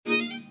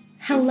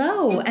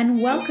Hello and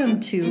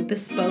welcome to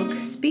Bespoke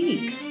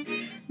Speaks.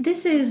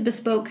 This is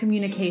Bespoke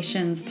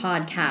Communications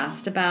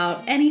podcast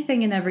about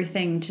anything and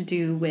everything to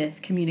do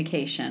with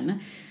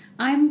communication.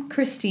 I'm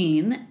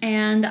Christine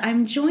and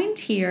I'm joined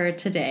here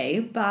today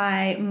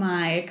by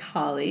my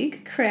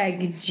colleague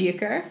Craig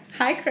Jicker.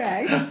 Hi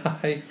Craig.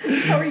 Hi.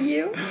 How are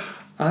you?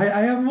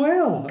 I am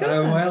well. Good. I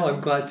am well.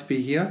 I'm glad to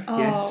be here. Oh,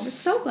 Yes. we're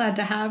so glad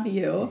to have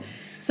you.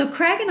 So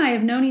Craig and I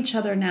have known each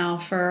other now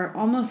for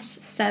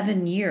almost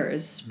 7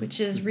 years,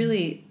 which is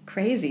really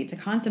crazy to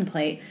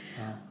contemplate.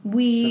 7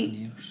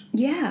 years.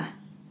 Yeah,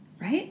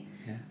 right?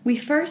 Yeah. We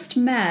first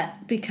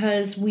met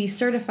because we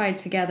certified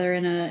together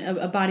in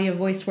a body of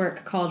voice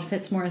work called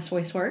Fitzmaurice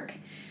Voice Work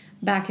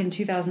back in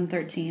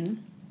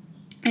 2013.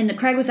 And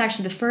Craig was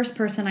actually the first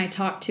person I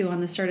talked to on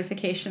the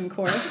certification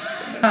course.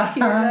 If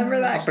you remember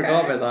that, I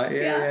forgot Craig. about that.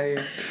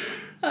 Yeah.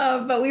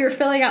 But we were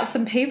filling out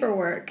some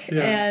paperwork,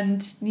 Yeah.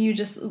 and you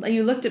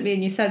looked at me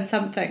and you said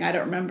something, I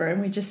don't remember,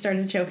 and we just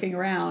started joking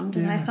around.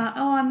 And I Yeah. thought,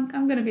 I'm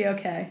going to be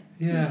okay.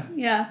 Yeah.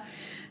 Yeah.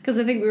 Because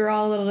I think we were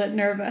all a little bit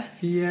nervous.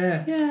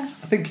 Yeah. Yeah.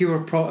 I think you were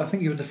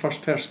the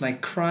first person I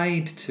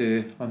cried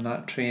to on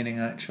that training,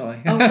 actually.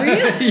 Oh,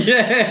 really?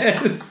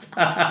 Yes.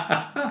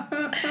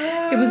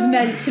 It was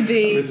meant to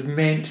be. It was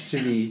meant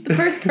to be. The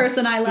first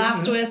person I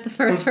laughed with, the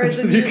first First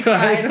person person you you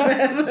cried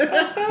cried. with.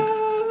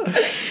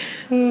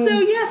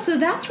 So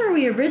that's where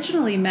we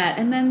originally met.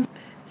 And then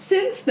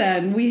since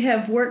then, we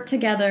have worked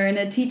together in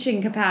a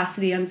teaching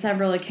capacity on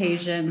several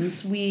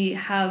occasions. We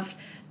have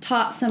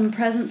taught some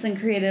presence and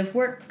creative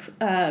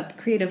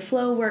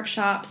flow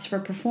workshops for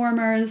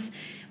performers.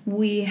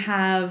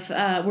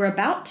 We're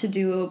about to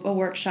do a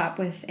workshop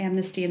with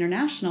Amnesty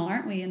International,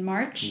 aren't we, in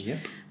March? Yep.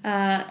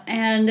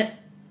 And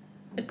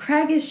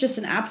Craig is just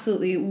an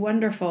absolutely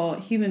wonderful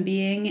human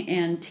being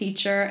and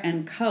teacher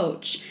and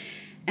coach.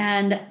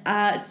 And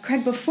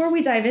Craig, before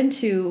we dive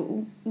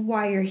into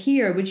why you're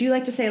here, would you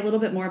like to say a little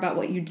bit more about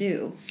what you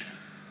do?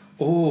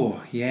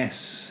 Oh,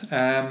 yes.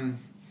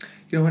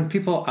 When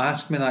people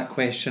ask me that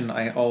question,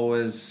 I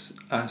always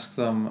ask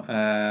them,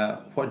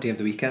 what day of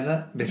the week is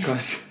it?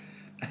 Because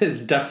it's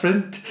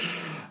different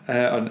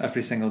on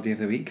every single day of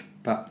the week.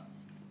 But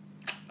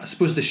I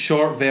suppose the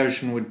short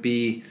version would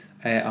be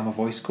I'm a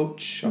voice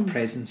coach, a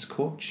presence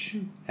coach,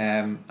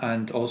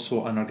 and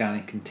also an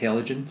organic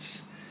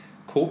intelligence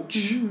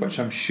coach, which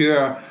I'm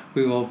sure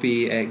we will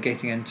be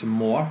getting into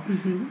more.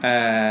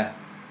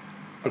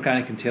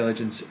 Organic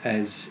intelligence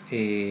is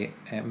a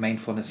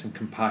mindfulness and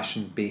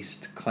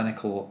compassion-based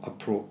clinical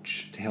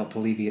approach to help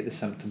alleviate the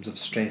symptoms of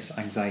stress,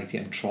 anxiety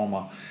and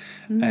trauma,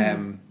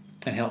 and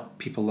help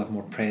people live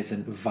more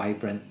present,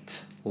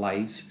 vibrant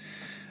lives.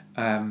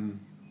 I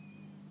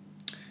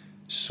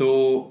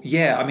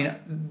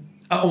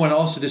want to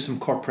also do some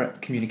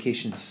corporate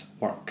communications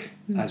work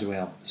as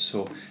well.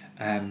 So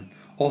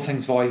all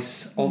things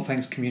voice, all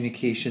things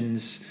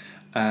communications,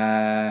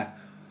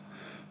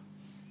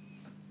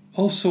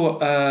 also,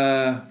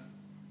 I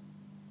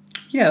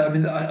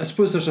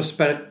suppose there's a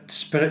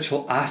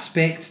spiritual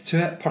aspect to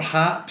it,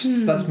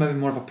 perhaps. That's maybe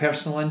more of a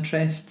personal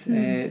interest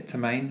to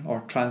mine,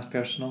 or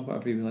transpersonal,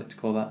 whatever you would like to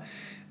call that.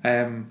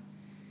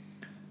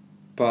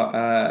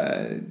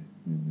 The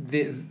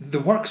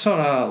work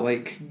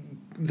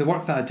the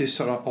work that I do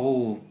sort of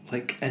all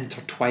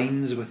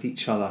intertwines with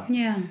each other.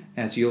 Yeah.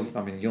 As you'll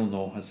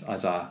know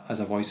as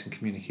a voice and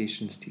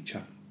communications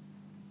teacher.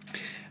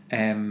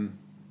 I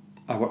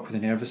work with the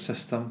nervous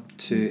system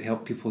to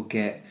help people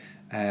get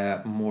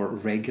more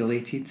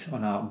regulated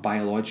on a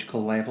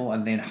biological level,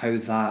 and then how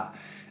that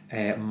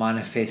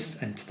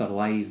manifests into their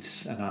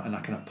lives in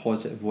a kind of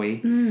positive way,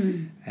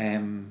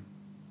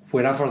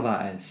 wherever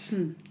that is.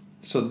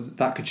 So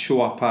that could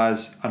show up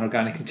as an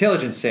organic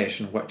intelligence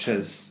session, which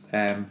is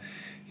a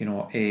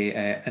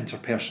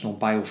interpersonal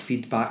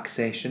biofeedback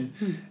session,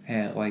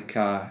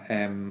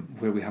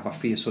 where we have a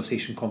free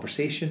association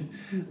conversation,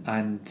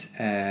 and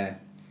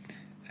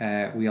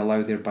we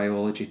allow their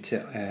biology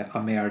to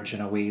emerge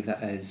in a way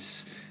that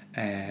is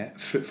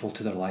fruitful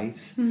to their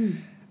lives.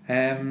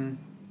 And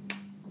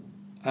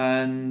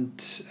then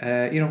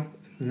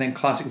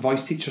classic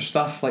voice teacher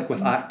stuff, like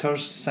with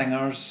actors,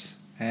 singers.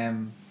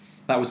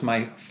 That was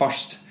my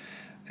first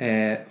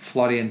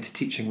flurry into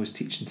teaching, was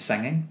teaching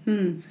singing.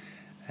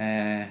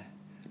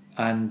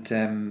 And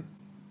the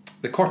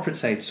corporate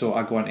side, so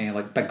I go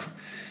into big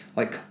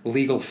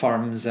legal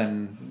firms,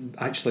 and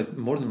actually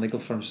more than legal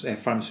firms,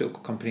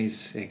 pharmaceutical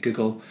companies,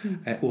 Google.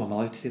 I'm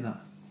allowed to say that.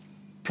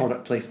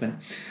 Product placement.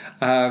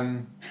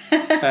 And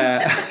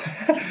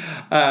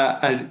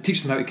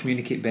teach them how to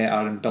communicate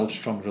better and build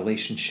strong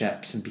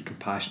relationships and be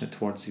compassionate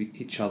towards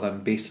each other,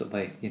 and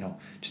basically,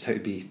 just how to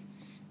be,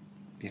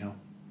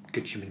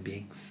 good human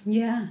beings.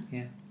 Yeah.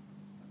 Yeah.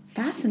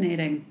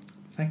 Fascinating.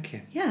 Thank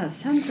you. Yeah, it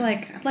sounds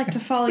like I'd like to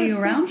follow you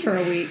around for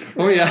a week.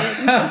 Oh,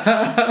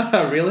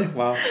 yeah. Really?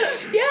 Wow.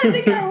 Yeah, I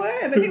think I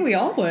would. I think we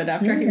all would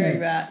after hearing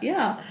that.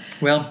 Yeah.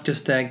 Well,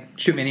 just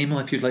shoot me an email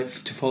if you'd like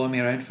to follow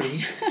me around for a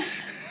week.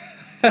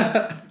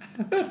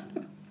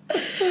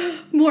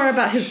 More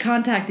about his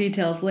contact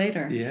details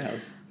later.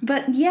 Yes.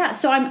 But yeah,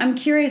 so I'm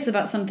curious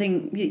about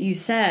something that you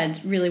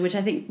said, really, which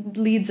I think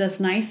leads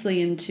us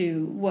nicely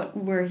into what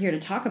we're here to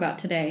talk about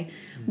today,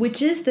 which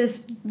is this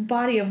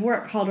body of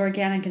work called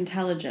organic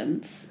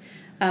intelligence,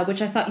 which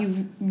I thought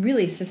you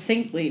really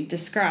succinctly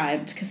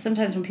described, because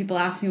sometimes when people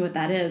ask me what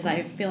that is,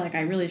 I feel like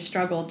I really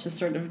struggle to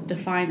sort of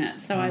define it.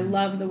 So I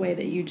love the way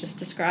that you just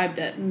described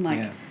it in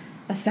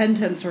a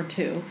sentence or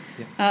two.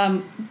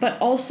 Yeah. But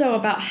also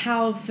about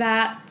how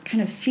that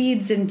kind of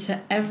feeds into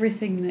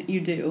everything that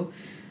you do.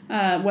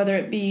 Whether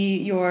it be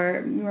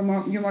your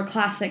more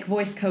classic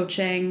voice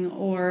coaching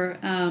or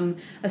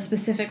a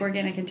specific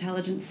organic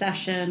intelligence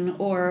session,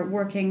 or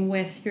working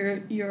with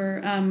your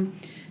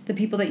the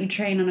people that you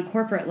train on a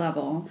corporate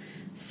level.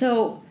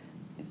 So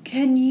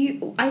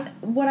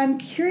what I'm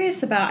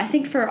curious about, I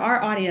think for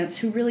our audience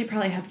who really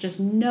probably have just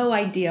no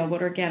idea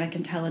what organic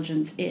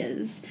intelligence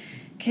is,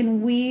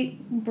 can we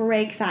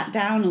break that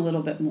down a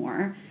little bit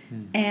more?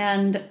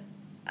 And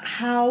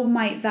how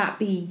might that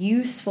be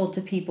useful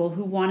to people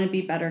who want to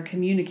be better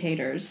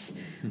communicators?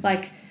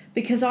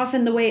 Because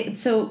often the way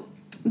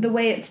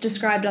it's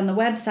described on the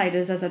website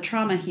is as a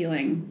trauma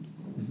healing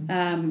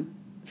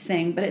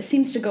thing, but it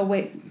seems to go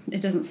way. It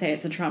doesn't say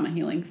it's a trauma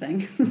healing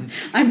thing.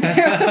 I'm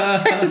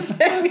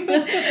paraphrasing,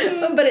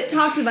 but it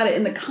talks about it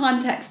in the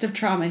context of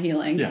trauma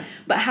healing. Yeah.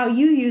 But how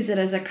you use it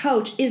as a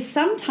coach is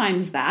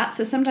sometimes that.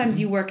 So sometimes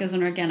you work as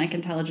an organic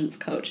intelligence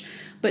coach,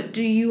 but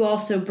do you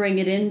also bring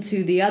it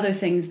into the other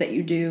things that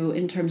you do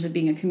in terms of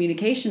being a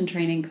communication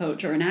training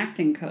coach or an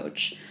acting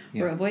coach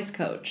or a voice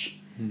coach?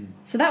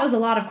 So that was a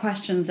lot of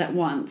questions at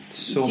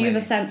once. Do you have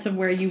a sense of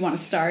where you want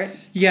to start?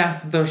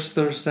 Yeah, there's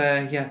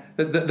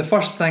The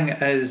first thing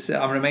is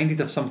I'm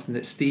reminded of something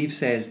that Steve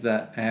says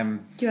that. Do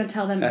you want to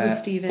tell them who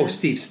Steve is? Oh,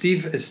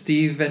 Steve is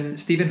Stephen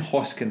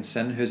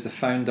Hoskinson, who's the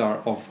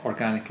founder of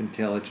Organic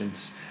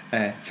Intelligence,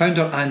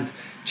 founder and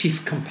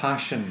Chief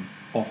Compassion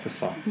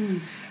Officer.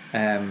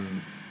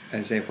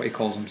 Is what he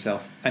calls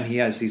himself, and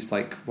he's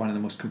like one of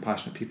the most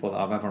compassionate people that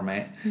I've ever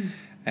met.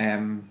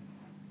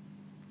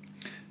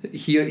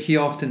 He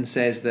often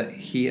says that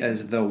he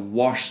is the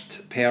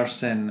worst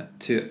person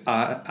to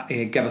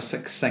give a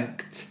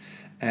succinct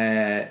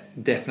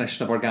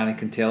definition of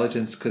organic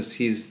intelligence, because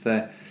he is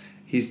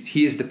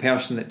the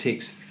person that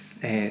takes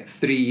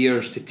 3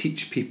 years to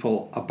teach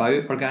people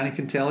about organic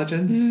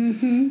intelligence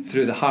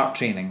through the HEART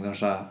training.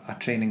 There's a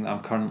training that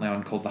I'm currently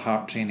on called the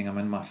HEART training. I'm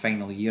in my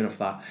final year of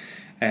that,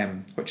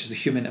 which is the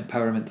Human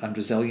Empowerment and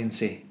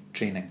Resiliency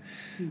training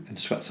in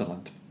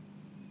Switzerland.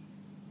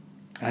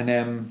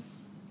 And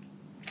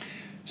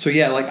so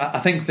yeah, I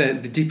think the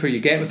deeper you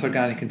get with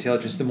organic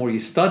intelligence, the more you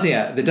study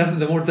it,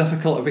 the more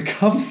difficult it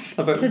becomes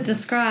about to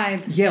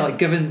describe. Yeah,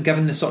 given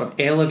the sort of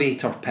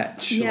elevator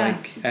pitch.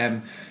 Yes.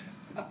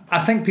 I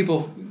think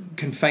people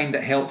can find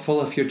it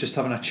helpful if you're just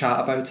having a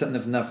chat about it and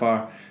they've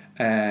never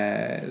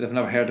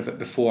heard of it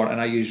before. And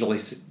I usually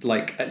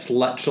it's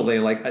literally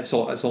it's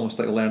almost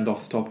like learned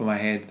off the top of my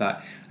head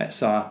that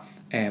it's a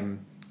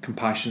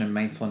compassion and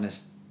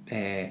mindfulness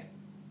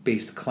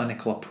based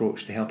clinical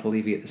approach to help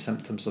alleviate the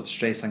symptoms of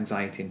stress,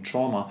 anxiety and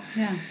trauma.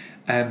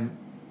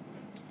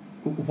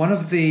 One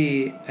of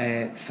the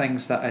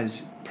things that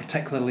is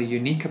particularly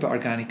unique about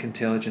organic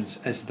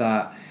intelligence is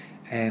that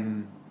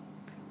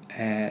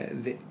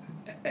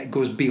it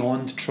goes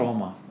beyond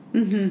trauma.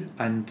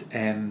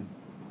 And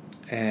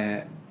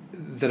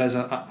there is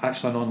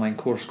actually an online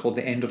course called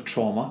the End of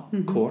Trauma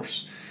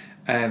course,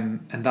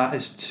 and that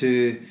is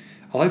to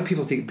allow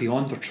people to get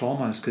beyond their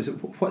traumas, because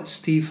what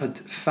Steve had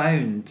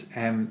found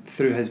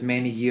through his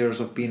many years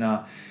of being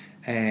a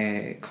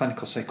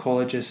clinical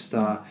psychologist,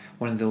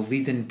 one of the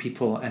leading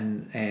people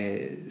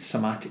in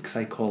somatic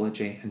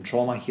psychology and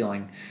trauma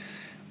healing,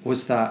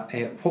 was that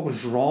what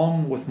was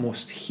wrong with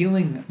most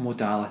healing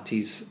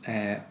modalities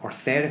or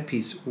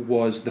therapies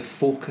was the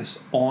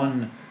focus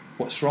on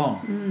what's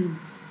wrong.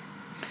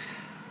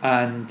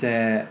 And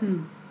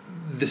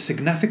the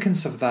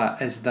significance of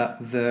that is that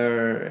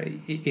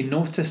he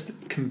noticed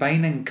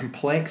combining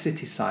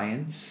complexity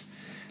science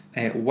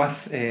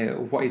with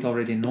what he'd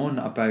already known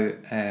about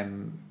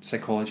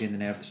psychology and the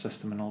nervous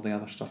system and all the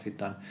other stuff he'd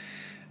done,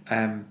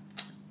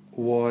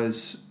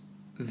 was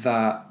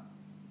that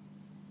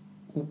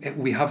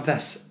we have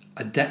this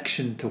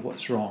addiction to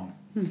what's wrong.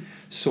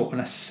 So on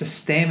a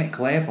systemic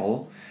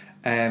level,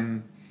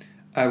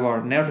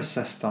 our nervous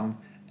system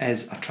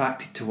is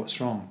attracted to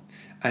what's wrong.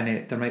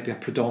 And there might be a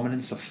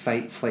predominance of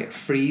fight, flight or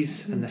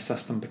freeze in the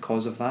system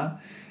because of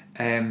that,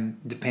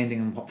 depending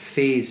on what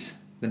phase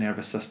the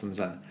nervous system's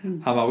in.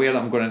 I'm aware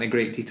that I'm going into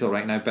great detail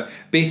right now, but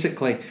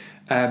basically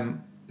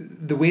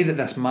the way that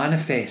this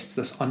manifests,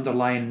 this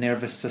underlying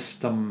nervous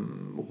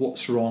system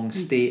what's wrong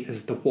state,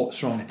 is the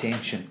what's wrong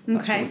attention.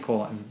 That's what we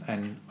call it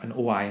in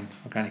OI, in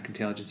Organic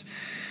Intelligence.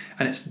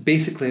 And it's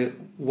basically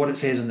what it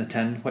says on the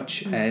tin,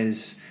 which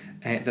is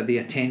that the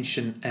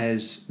attention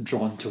is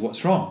drawn to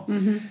what's wrong.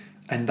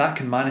 And that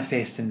can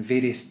manifest in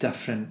various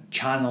different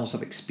channels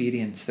of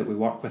experience that we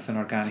work with in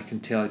Organic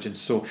Intelligence.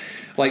 So,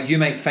 you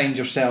might find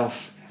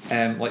yourself,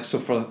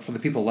 for the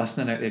people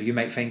listening out there, you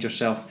might find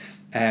yourself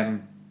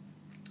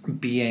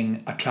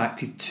being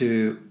attracted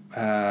to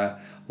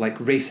like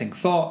racing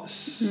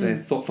thoughts,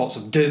 thoughts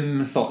of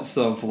doom, thoughts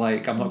of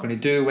like I'm not going to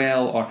do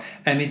well, or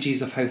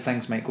images of how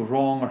things might go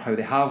wrong or how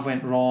they have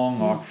went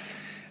wrong, or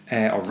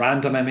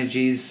random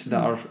images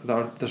that are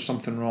there's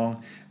something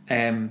wrong.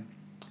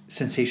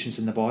 Sensations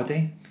in the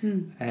body,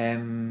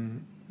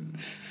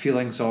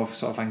 feelings of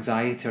sort of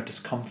anxiety or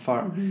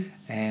discomfort,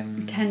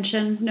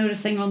 tension,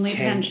 noticing only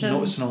tension,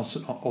 noticing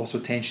also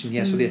tension.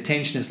 Yeah, so the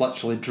attention is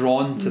literally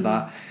drawn to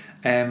that,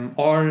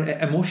 or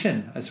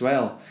emotion as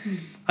well.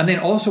 And then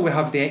also we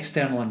have the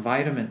external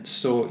environment.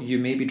 So you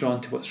may be drawn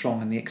to what's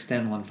wrong in the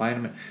external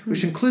environment,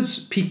 which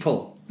includes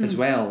people as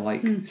well,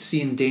 like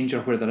seeing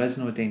danger where there is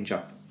no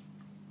danger.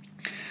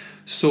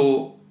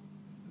 So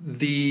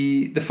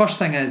the first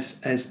thing is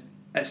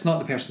it's not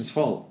the person's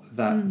fault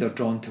that they're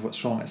drawn to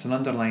what's wrong. It's an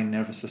underlying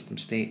nervous system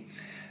state.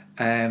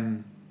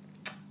 The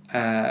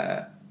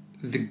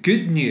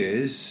good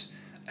news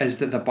is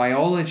that the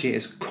biology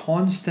is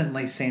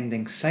constantly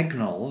sending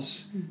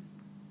signals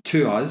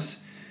to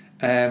us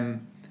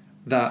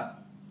that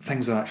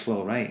things are actually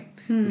all right.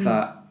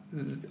 That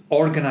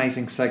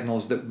organising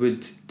signals that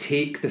would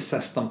take the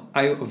system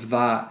out of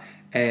that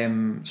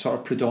sort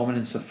of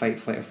predominance of fight,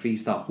 flight or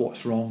freeze, that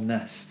what's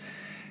wrongness.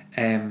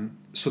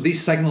 So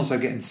these signals are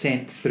getting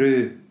sent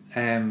through.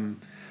 The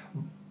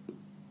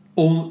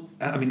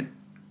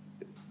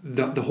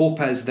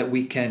hope is that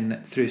we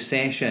can, through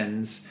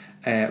sessions,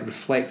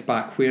 reflect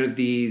back where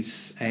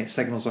these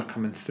signals are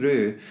coming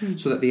through,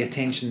 so that the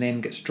attention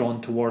then gets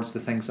drawn towards the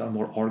things that are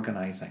more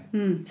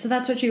organising. So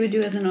that's what you would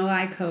do as an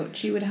OI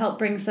coach. You would help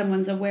bring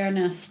someone's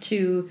awareness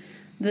to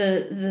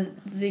the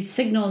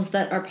signals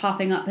that are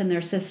popping up in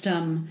their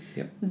system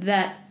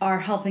that are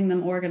helping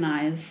them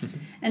organize.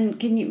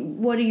 And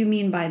what do you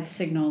mean by the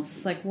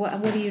signals? Like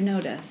what do you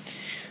notice?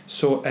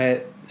 So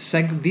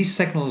these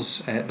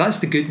signals, that's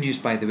the good news,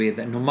 by the way,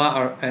 that no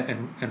matter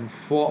and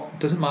what,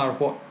 doesn't matter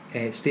what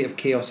state of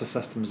chaos a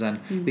system's in,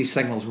 these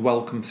signals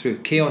will come through.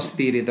 Chaos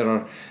theory,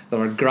 there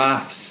are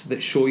graphs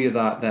that show you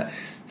that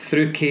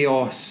through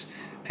chaos,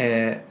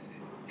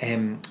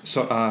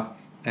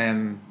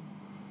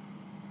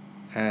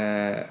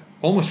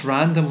 almost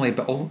randomly,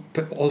 but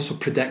also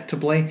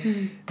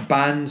predictably,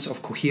 bands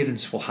of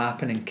coherence will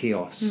happen in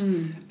chaos,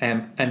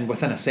 and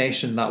within a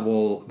session that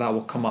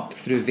will come up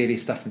through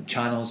various different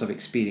channels of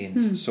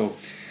experience. So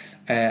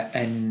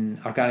in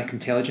Organic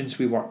Intelligence,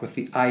 we work with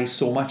the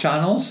ISOMA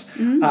channels.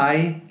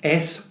 ISOMA.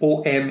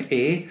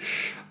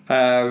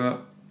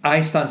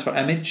 I stands for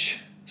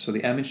image, so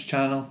the image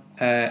channel.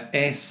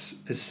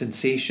 S is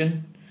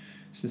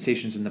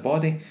sensations in the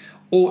body.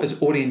 O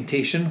is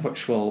orientation,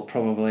 which we'll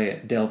probably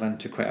delve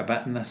into quite a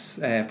bit in this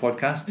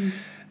podcast,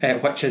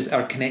 which is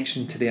our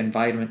connection to the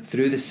environment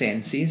through the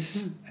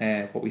senses,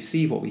 what we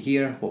see, what we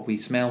hear, what we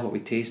smell, what we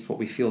taste, what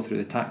we feel through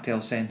the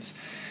tactile sense.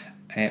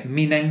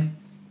 Meaning,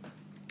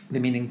 the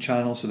meaning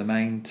channel, so the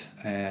mind,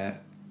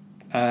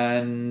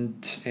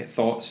 and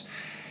thoughts.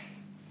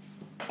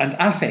 And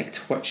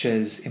affect, which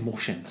is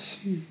emotions.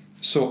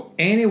 So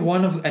any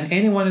one of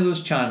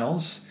those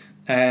channels,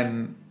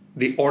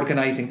 the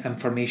organising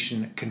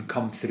information can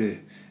come through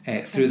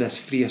this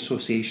free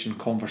association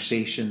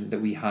conversation that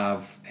we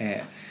have.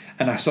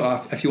 And I sort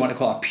of, if you want to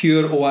call it a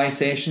pure OI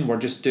session, we're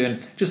just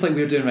like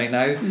we're doing right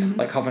now,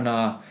 like having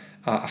a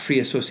free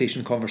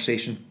association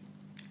conversation.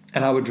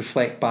 And I would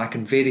reflect back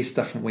in various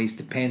different ways,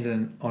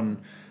 depending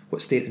on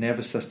what state the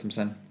nervous system's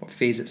in, what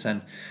phase it's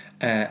in.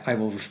 I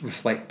will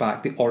reflect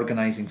back the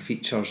organising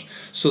features,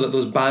 so that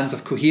those bands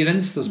of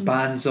coherence, those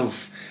bands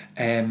of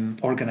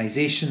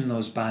organisation,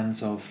 those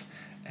bands of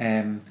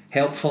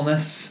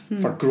helpfulness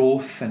for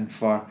growth and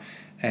for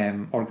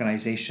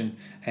organisation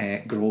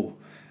grow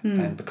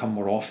and become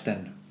more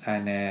often,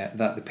 and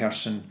that the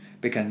person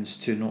begins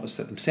to notice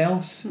it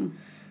themselves,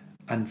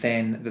 and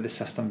then that the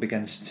system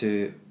begins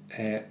to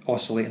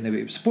oscillate in the way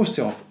it was supposed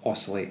to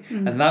oscillate,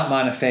 and that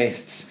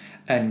manifests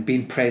in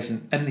being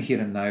present in the here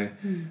and now,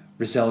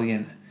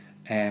 resilient,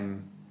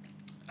 and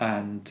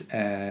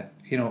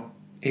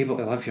able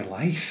to live your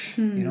life,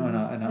 in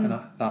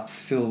that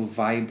full,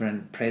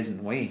 vibrant,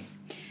 present way.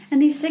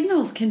 And these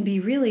signals can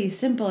be really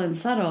simple and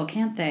subtle,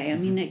 can't they? I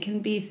mean, it can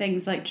be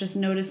things like just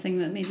noticing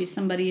that maybe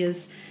somebody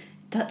is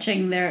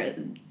touching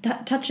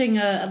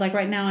like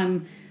right now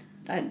I'm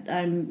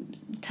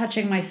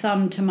touching my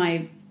thumb to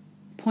my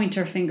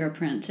pointer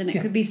fingerprint, and it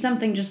could be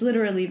something just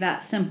literally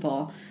that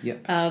simple.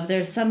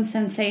 There's some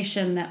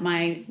sensation that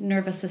my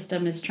nervous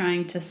system is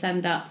trying to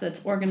send up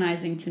that's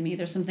organizing to me.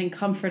 There's something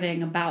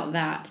comforting about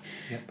that.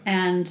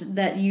 And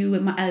that you,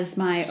 as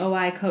my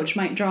OI coach,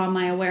 might draw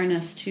my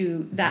awareness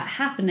to that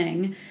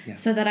happening,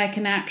 so that I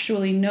can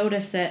actually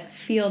notice it,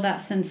 feel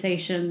that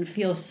sensation,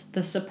 feel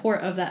the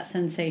support of that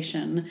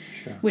sensation,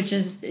 which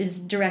is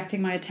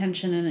directing my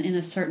attention in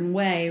a certain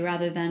way,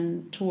 rather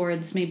than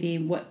towards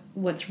maybe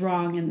what's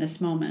wrong in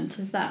this moment.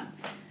 Is that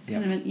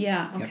kind of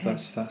okay.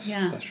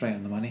 That's right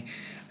on the money.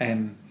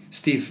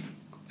 Steve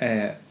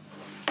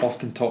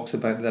often talks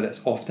about that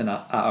it's often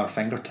at our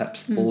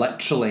fingertips,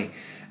 literally,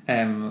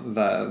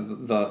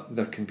 that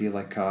there can be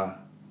like a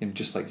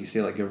just like you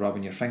say, like you're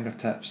rubbing your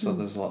fingertips, so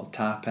there's a little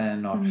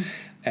tapping, or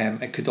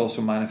it could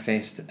also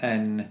manifest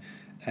in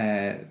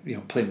playing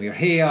with your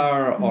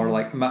hair, or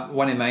like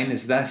one of mine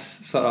is this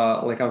sort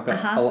of like I've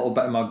got a little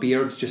bit of my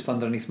beard just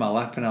underneath my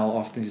lip, and I'll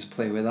often just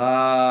play with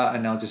that,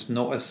 and I'll just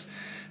notice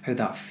how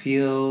that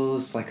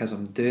feels like as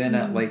I'm doing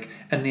it, like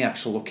in the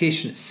actual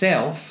location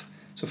itself.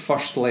 So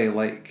firstly,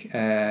 like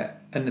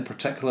in the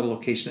particular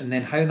location, and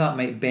then how that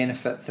might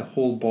benefit the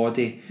whole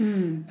body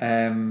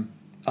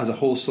as a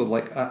whole. So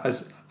like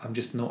as I'm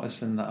just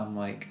noticing that I'm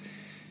like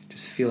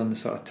just feeling the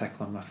sort of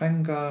tickle on my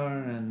finger,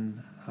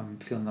 and I'm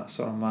feeling that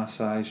sort of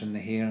massage in the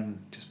hair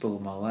and just below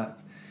my lip.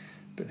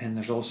 But then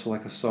there's also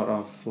like a sort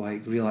of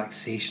like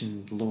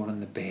relaxation lower in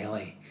the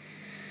belly.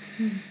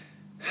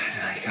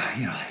 Like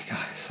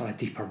a sort of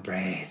deeper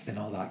breath and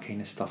all that kind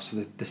of stuff.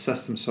 So the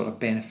system's sort of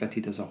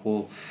benefited as a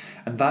whole,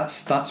 and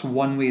that's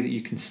one way that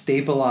you can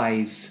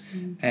stabilise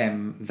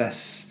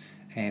this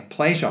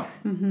pleasure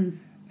in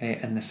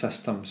the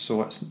system.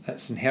 So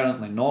it's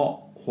inherently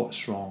not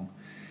what's wrong,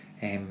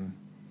 and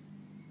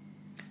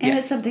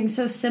it's something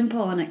so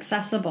simple and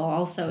accessible,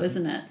 also,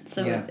 isn't it?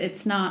 So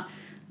it's not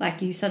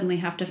like you suddenly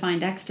have to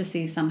find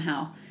ecstasy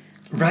somehow.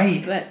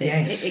 Right, but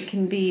it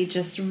can be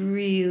just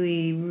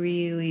really,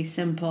 really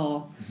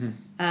simple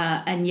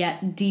and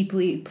yet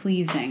deeply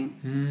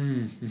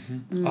pleasing.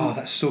 Oh,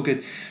 that's so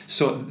good.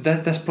 So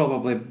this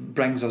probably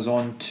brings us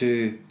on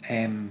to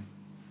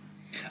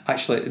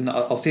actually,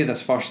 I'll say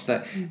this first,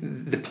 that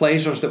the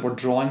pleasures that we're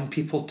drawing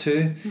people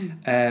to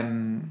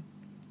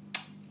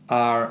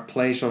are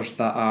pleasures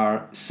that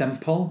are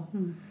simple,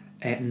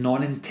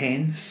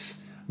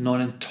 non-intense,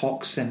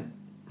 non-intoxicant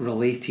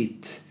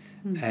related,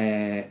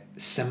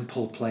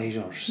 simple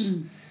pleasures,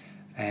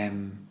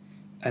 and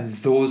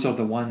those are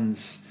the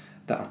ones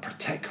that are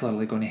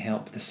particularly going to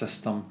help the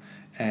system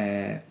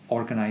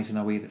organise in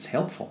a way that's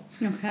helpful.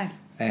 Okay.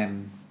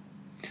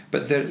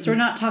 But so we're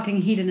not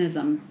talking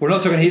hedonism. We're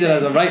not talking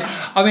hedonism, right?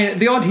 I mean,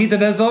 the odd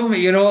hedonism,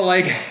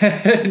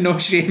 like no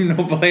shame,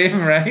 no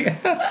blame, right?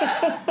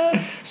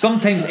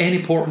 Sometimes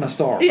any port in a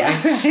storm, right?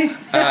 Yeah,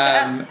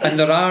 right. And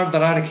there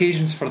are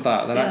occasions for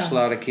that. There actually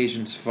are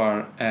occasions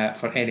for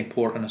any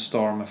port in a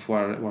storm if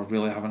we're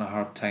really having a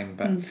hard time.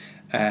 But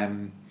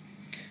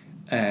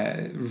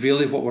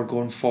really, what we're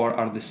going for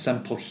are the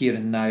simple here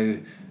and now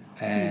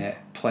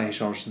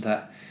pleasures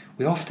that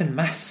we often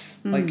miss,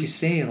 like you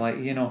say. Like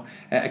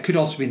it could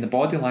also be in the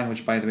body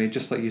language, by the way.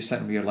 Just like you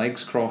sitting with your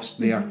legs crossed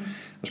there.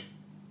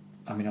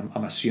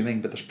 I'm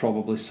assuming, but there's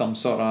probably some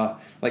sort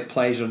of like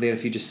pleasure there.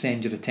 If you just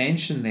send your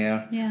attention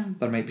there,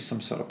 there might be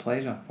some sort of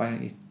pleasure. Why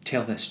don't you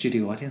tell the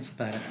studio audience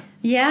about it?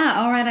 Yeah,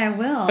 all right, I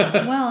will.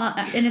 Well,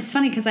 and it's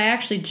funny because I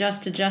actually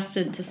just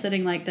adjusted to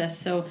sitting like this.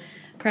 So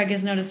Craig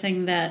is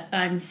noticing that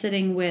I'm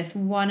sitting with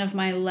one of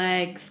my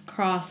legs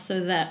crossed so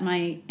that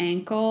my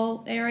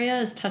ankle area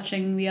is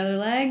touching the other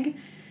leg.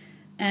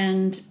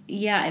 And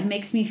yeah, it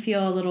makes me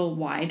feel a little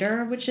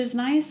wider, which is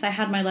nice. I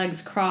had my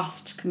legs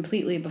crossed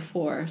completely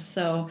before,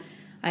 so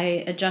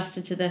I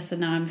adjusted to this, and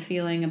now I'm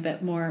feeling a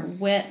bit more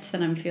width,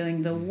 and I'm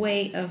feeling the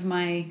weight of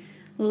my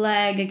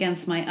leg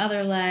against my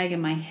other leg,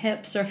 and my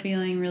hips are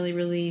feeling really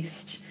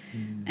released.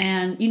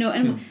 And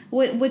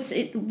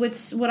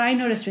what I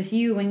noticed with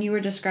you when you were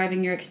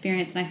describing your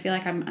experience, and I feel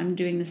like I'm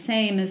doing the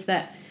same, is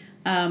that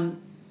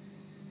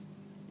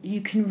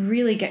you can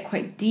really get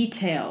quite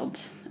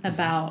detailed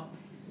about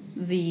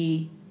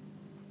the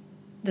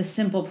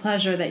simple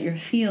pleasure that you're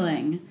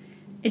feeling.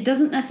 It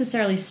doesn't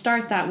necessarily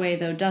start that way,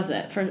 though, does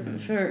it?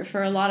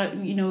 For a lot of,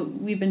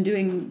 we've been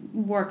doing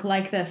work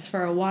like this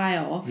for a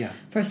while. Yeah.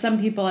 For some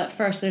people, at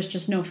first, there's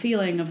just no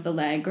feeling of the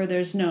leg, or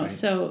there's no... Right.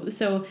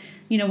 So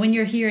when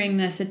you're hearing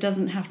this, it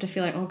doesn't have to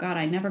feel like, oh, God,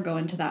 I never go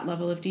into that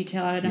level of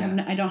detail. I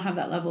don't have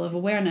that level of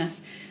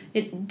awareness.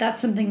 That's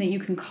something that you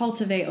can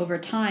cultivate over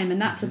time, and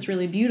that's what's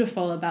really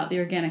beautiful about the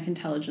organic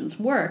intelligence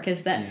work,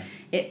 is that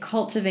it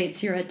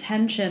cultivates your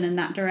attention in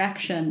that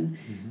direction,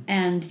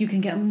 and you can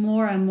get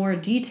more and more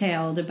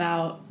detailed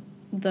about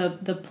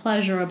the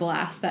pleasurable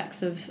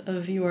aspects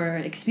of your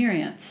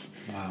experience.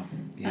 Wow.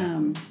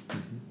 Yeah.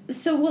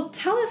 So, well,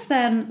 tell us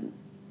then,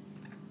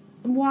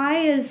 why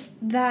is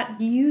that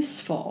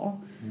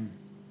useful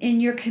in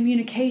your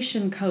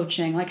communication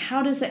coaching? Like,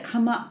 how does it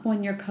come up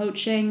when you're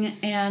coaching,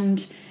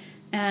 and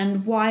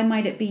why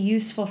might it be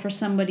useful for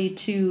somebody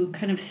to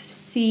kind of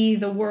see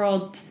the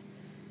world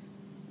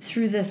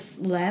through this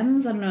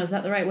lens? I don't know, is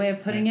that the right way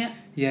of putting it?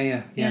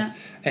 Yeah.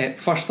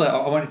 Firstly,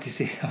 I wanted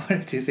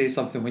to say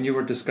something when you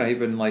were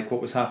describing like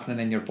what was happening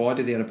in your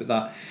body there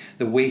about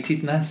the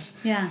weightedness.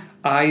 Yeah.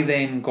 I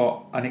then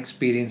got an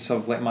experience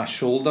of like my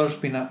shoulders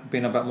being a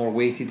bit more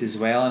weighted as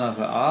well, and I was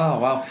like,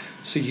 wow.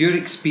 So your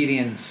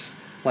experience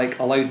like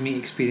allowed me to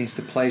experience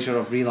the pleasure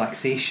of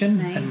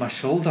relaxation in my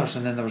shoulders,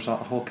 and then there was a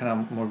whole kind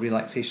of more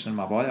relaxation in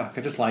my body. I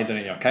could just lie down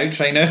on your couch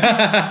right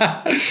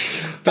now.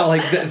 But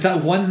like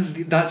that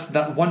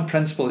one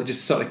principle that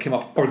just sort of came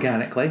up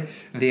organically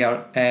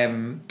there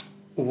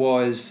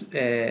was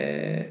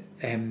the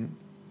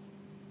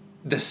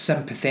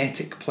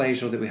sympathetic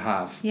pleasure that we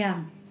have.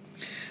 Yeah.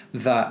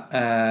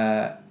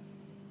 That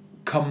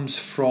comes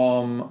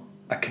from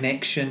a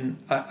connection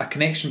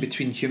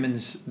between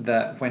humans,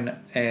 that when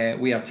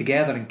we are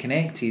together and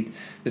connected,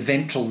 the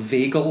ventral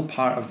vagal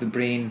part of the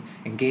brain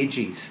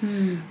engages.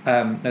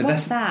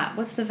 What's that?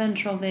 What's the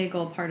ventral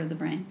vagal part of the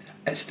brain?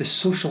 It's the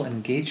social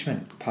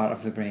engagement part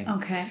of the brain.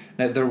 Okay.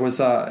 Now, there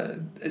was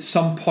at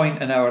some point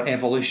in our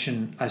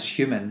evolution as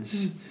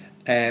humans,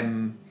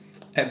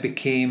 it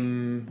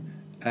became...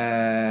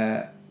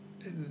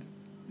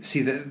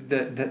 see,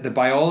 the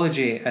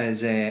biology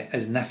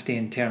is nifty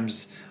in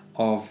terms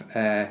of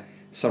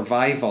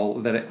survival,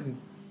 that it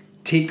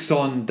takes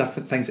on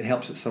different things that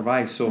helps it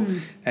survive. So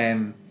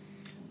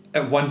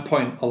at one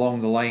point along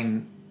the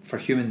line, for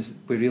humans,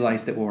 we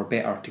realised that we were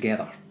better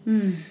together,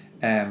 and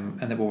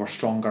that we were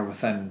stronger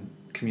within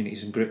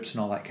communities and groups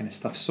and all that kind of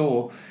stuff.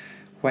 So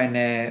when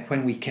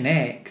we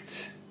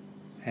connect,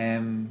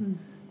 and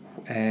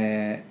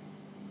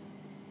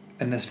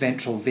this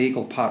ventral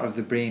vagal part of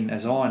the brain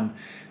is on,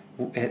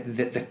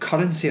 the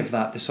currency of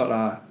that,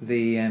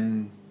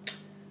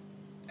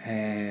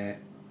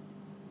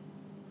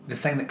 the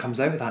thing that comes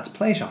out of that's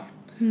pleasure.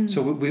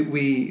 So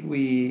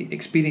we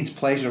experience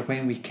pleasure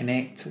when we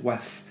connect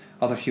with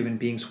other human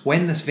beings,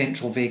 when this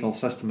ventral vagal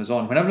system is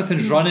on, when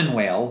everything's running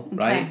well,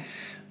 right?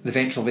 The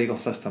ventral vagal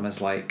system is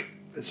like,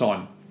 it's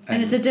on.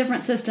 And it's a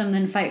different system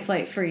than fight,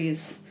 flight,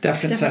 freeze.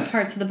 Different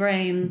parts of the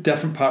brain.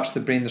 Different parts of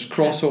the brain. There's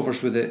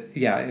crossovers with it.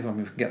 Yeah, I mean,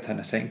 we can get to that in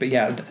a second. But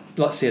yeah,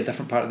 let's say a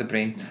different part of the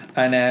brain.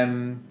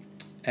 And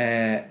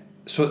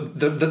so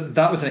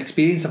that was an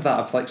experience of that,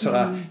 of like sort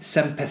of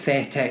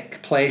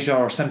sympathetic pleasure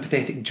or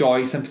sympathetic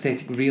joy,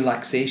 sympathetic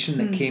relaxation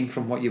that came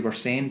from what you were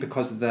saying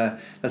because of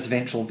this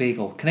ventral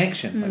vagal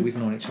connection. Like, we've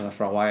known each other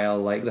for a while.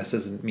 Like, this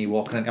isn't me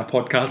walking into a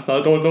podcast.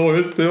 I don't know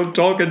who I'm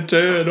talking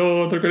to. And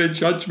they're going to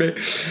judge me.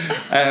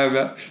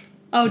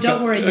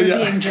 Don't worry, you're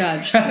being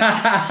judged.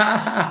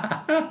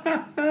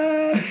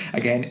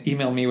 Again,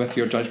 email me with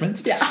your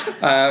judgments.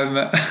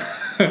 Yeah.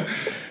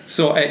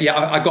 So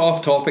I got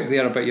off topic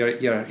there about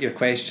your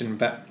question,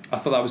 but I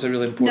thought that was a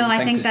really important thing. No,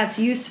 I think that's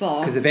useful.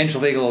 Because the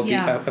ventral vagal will be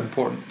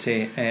important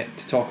to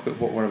talk about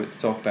what we're about to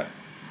talk about.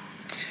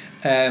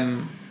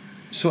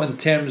 So in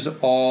terms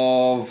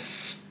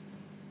of...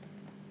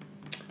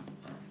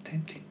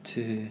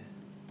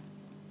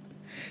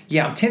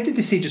 I'm tempted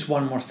to say just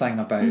one more thing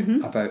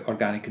about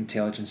organic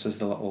intelligence as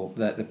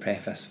the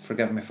preface.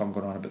 Forgive me if I'm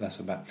going on about this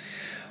a bit.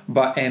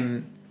 But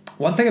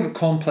one thing about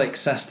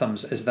complex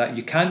systems is that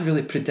you can't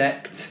really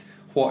predict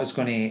what is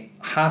going to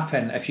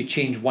happen if you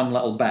change one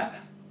little bit.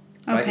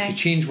 Right? If you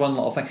change one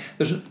little thing,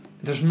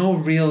 there's no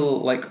real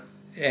like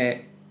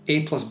A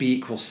plus B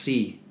equals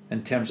C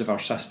in terms of our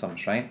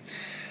systems, right?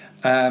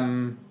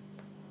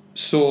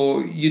 So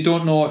you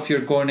don't know if you're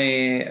going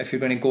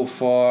to go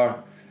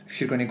for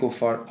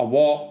a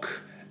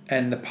walk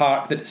in the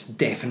park that it's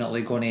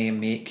definitely going to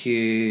make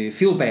you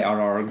feel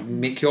better or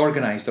make you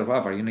organised or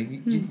whatever.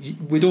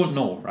 We don't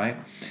know, right?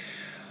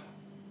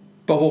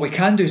 But what we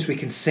can do is we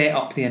can set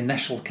up the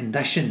initial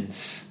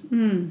conditions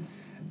in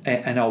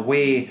a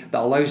way that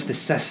allows the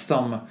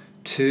system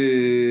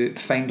to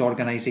find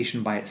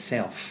organisation by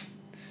itself.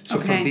 So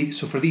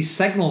for these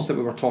signals that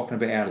we were talking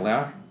about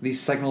earlier, these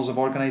signals of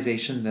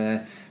organisation,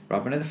 the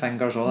rubbing of the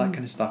fingers, all that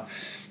kind of stuff,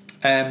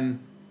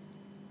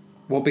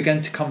 will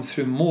begin to come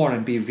through more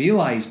and be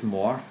realised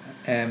more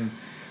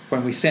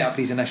when we set up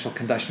these initial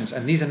conditions.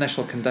 And these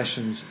initial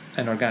conditions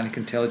in organic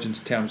intelligence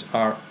terms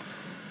are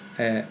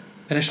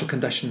initial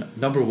condition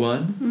number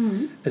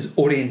one is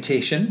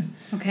orientation,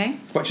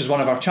 which is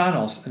one of our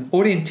channels. And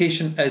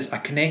orientation is a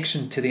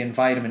connection to the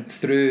environment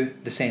through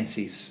the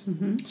senses.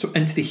 So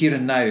into the here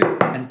and now,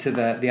 into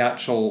the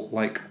actual,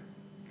 like,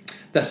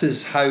 this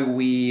is how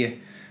we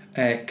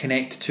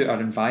connect to our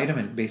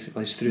environment,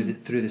 basically, is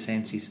through the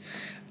senses.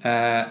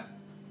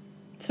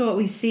 So what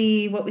we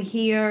see, what we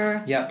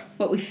hear,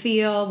 what we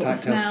feel, what Tactile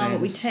we smell, sense,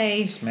 what we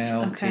taste.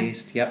 Smell,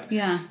 taste,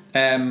 Yeah.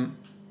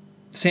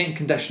 Second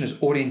condition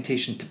is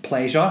orientation to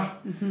pleasure.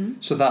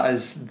 So that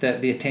is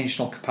the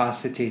attentional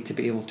capacity to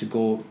be able to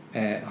go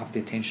have the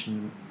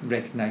attention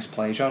recognise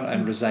pleasure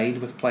and reside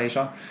with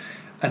pleasure.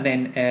 And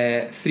then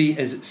 3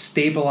 is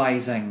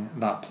stabilising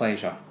that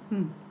pleasure.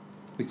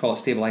 We call it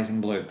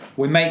stabilising blue.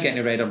 We might get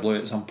into red or blue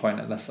at some point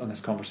in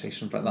this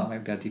conversation, but that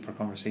might be a deeper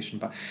conversation.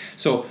 But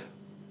so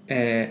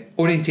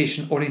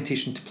orientation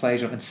to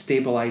pleasure and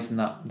stabilising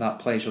that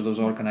pleasure, those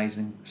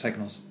organising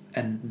signals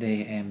in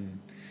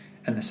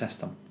the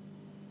system.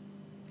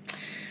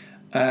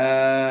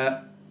 So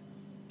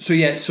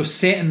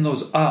setting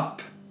those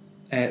up,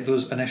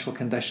 those initial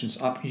conditions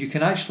up, you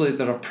can actually,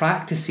 there are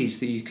practices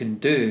that you can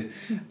do,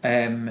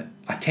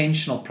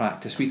 attentional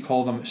practice, we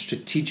call them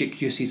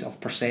strategic uses of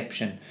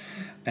perception,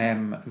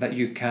 that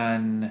you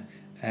can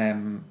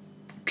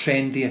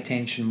trend the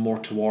attention more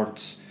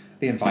towards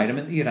the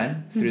environment that you're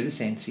in through the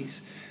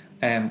senses,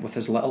 with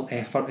as little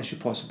effort as you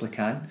possibly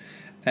can,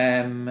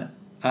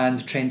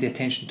 and trend the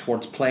attention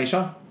towards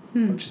pleasure,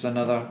 which is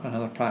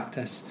another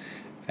practice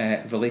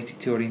related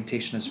to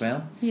orientation as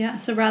well. Yeah,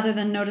 so rather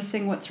than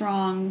noticing what's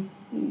wrong,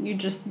 you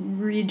just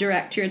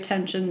redirect your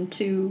attention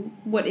to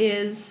what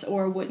is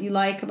or what you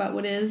like about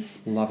what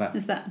is. Love it.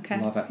 Is that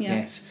okay? Love it. Yeah.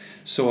 Yes.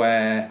 So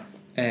and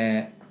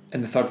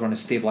the third one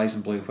is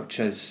stabilising blue, which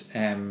is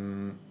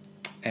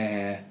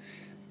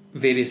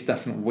various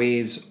different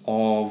ways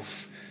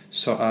of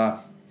sort of,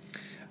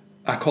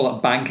 I call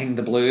it banking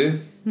the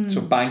blue.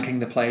 So banking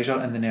the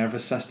pleasure in the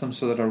nervous system.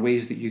 So there are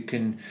ways that you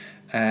can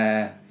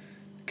kind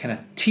of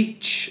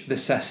teach the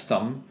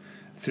system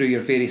through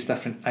your various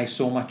different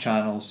isoma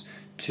channels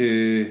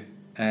to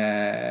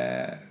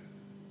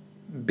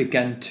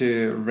begin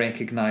to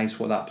recognise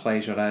what that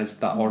pleasure is,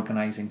 that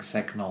organising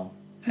signal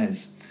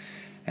is.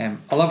 I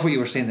love what you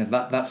were saying there.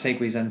 That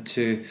segues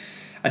into,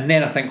 and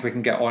then I think we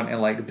can get on to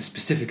like the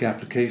specific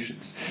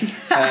applications.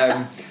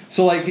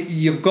 So like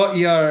you've got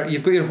your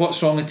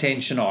what's wrong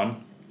attention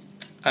on,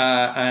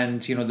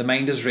 and you know the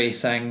mind is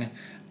racing.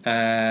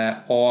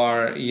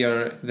 Or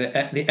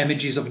the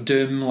images of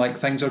doom, like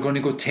things are going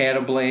to go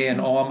terribly,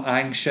 and I'm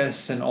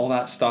anxious and all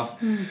that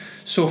stuff.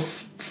 So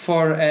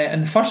for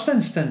in the first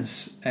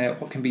instance,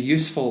 what can be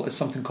useful is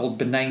something called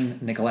benign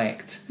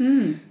neglect,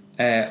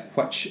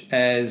 which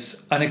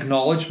is an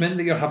acknowledgement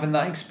that you're having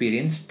that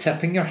experience,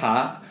 tipping your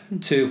hat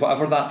to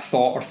whatever that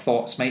thought or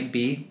thoughts might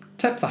be.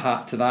 Tip the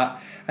hat to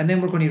that, and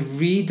then we're going to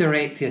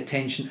redirect the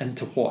attention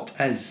into what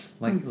is,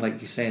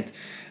 like you said,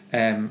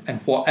 and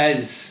what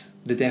is.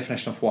 The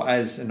definition of what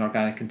is in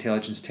organic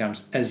intelligence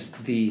terms is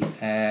the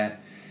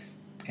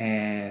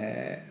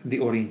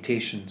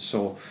orientation.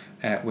 So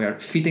we're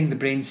feeding the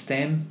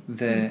brainstem,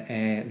 the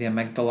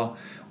amygdala,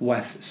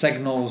 with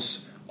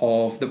signals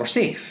that we're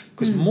safe.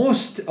 Because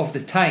most of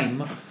the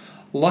time,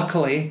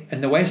 luckily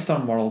in the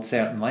Western world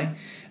certainly,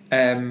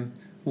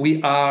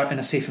 we are in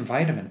a safe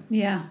environment.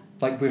 Yeah.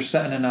 Like we're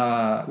sitting in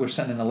a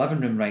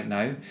living room right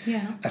now.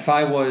 Yeah. If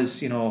I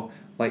was,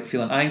 like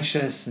feeling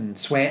anxious and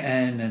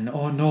sweating and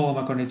oh no, am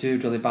I going to do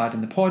really bad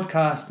in the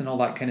podcast and all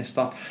that kind of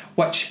stuff,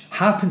 which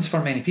happens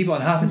for many people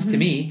and happens to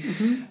me.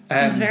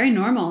 It's very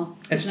normal.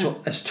 It's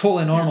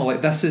totally normal. Yeah.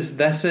 Like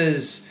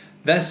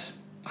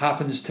this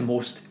happens to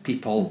most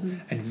people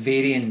in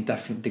varying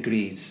different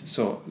degrees.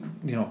 So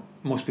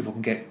most people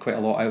can get quite a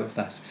lot out of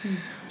this.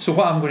 So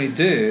what I'm going to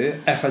do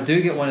if I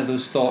do get one of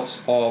those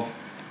thoughts of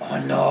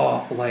oh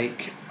no,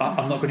 like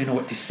I'm not going to know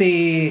what to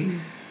say.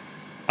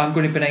 I'm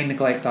going to benign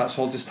neglect that,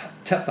 so I'll just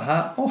tip the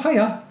hat. Oh,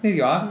 hiya, there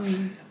you are.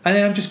 And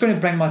then I'm just going to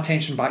bring my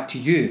attention back to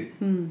you.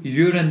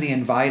 You're in the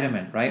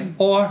environment, right?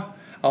 Or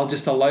I'll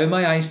just allow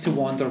my eyes to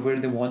wander where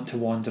they want to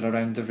wander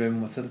around the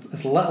room with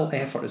as little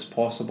effort as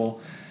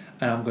possible.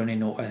 And I'm going to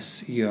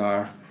notice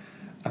your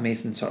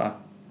amazing sort of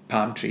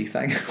palm tree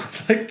thing.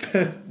 Like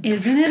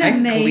isn't it pink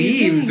amazing?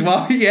 Leaves.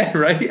 Well, yeah,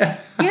 right. Yeah,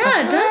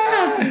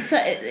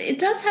 it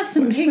does have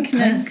some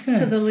pinkness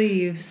to the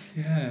leaves.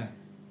 Yeah.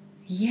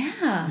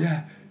 Yeah.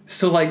 Yeah.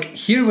 So like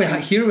here we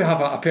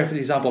have a perfect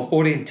example of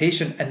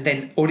orientation, and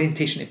then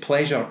orientation to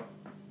pleasure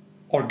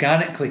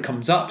organically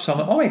comes up. So I'm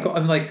like, oh my god,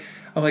 I'm like,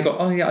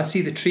 oh yeah, I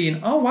see the tree,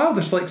 and oh wow,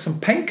 there's like some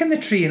pink in the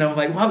tree, and I'm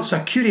like, wow,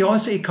 so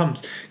curiosity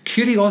comes.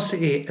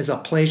 Curiosity is a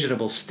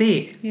pleasurable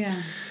state.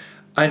 Yeah.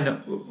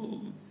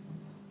 And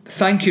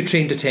thank you,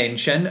 trained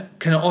attention,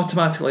 kind of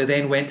automatically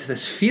then went to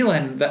this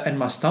feeling that in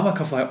my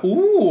stomach of like,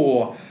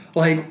 oh,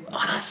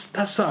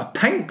 that's sort of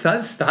pink.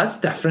 That's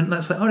different.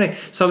 That's like, all right.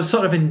 So I was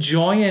sort of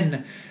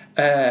enjoying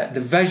the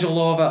visual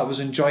of it. I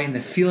was enjoying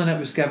the feeling it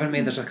was giving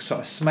me. There's a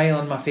sort of smile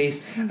on my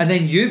face, and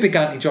then you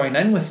began to join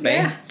in with me.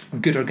 Yeah. I'm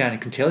a good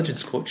organic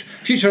intelligence coach,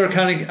 future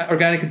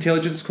organic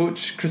intelligence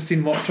coach,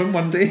 Christine Mottram.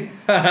 One day,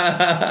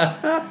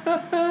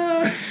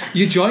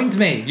 you joined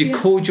me. You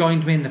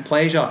co-joined me in the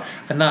pleasure,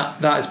 and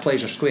that is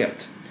pleasure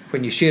squared.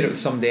 When you share it with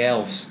somebody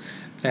else,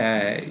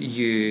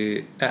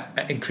 it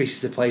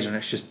increases the pleasure, and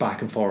it's just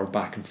back and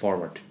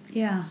forward.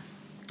 Yeah.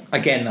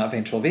 Again, that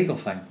ventral vagal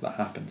thing that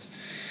happens.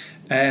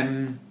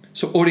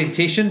 So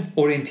orientation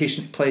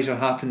to pleasure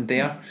happened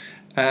there,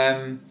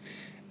 and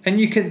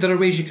there are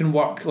ways you can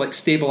work, like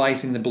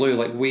stabilising the blue.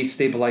 Like we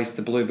stabilised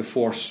the blue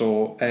before.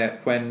 So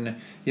when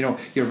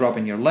you're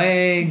rubbing your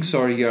legs,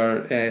 or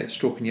you're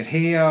stroking your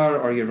hair,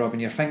 or you're rubbing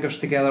your fingers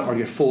together, or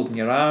you're folding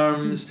your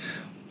arms,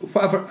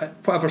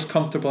 whatever's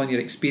comfortable in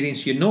your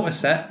experience, you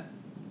notice it.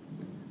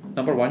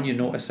 Number one, you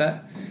notice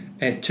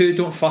it. 2,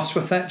 don't fuss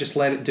with it. Just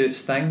let it do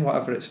its thing,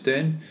 whatever it's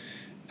doing.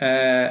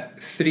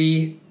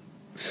 3,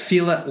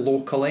 feel it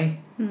locally.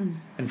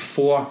 And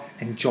 4,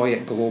 enjoy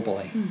it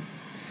globally.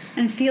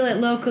 And feel it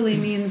locally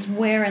means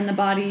where in the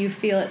body you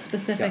feel it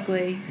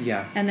specifically.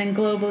 Yeah. And then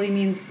globally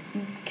means,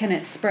 can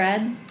it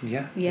spread?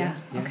 Yeah.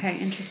 Okay,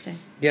 interesting.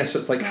 Yeah, so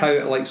it's like how,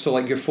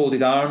 your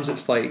folded arms,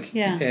 it's like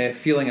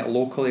feeling it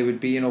locally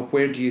would be,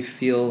 where do you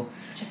feel...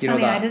 Just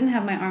funny, I didn't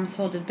have my arms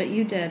folded, but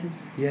you did.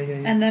 Yeah.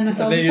 And then it's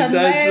all of a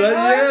sudden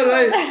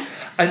right.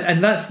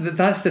 And that's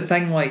the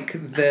thing,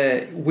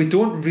 we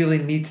don't really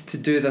need to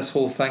do this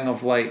whole thing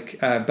of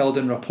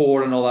building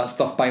rapport and all that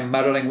stuff by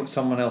mirroring what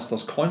someone else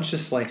does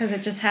consciously. Because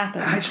it just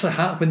happens. It actually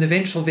happens. When the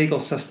ventral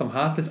vagal system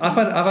happens, I've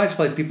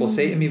actually had people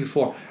say to me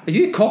before, are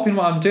you copying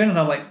what I'm doing? And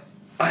I'm like,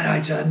 And I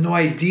just had no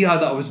idea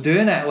that I was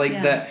doing it. Like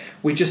Yeah. that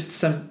we just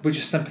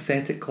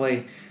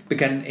sympathetically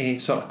begin to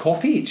sort of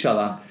copy each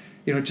other.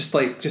 You know, just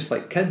like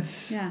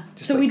kids. Yeah.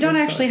 Just So like we don't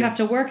kids actually sort have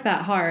to work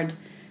that hard,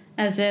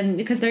 as in,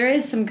 because there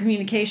is some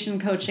communication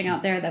coaching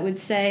out there that would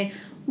say,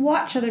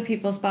 watch other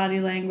people's body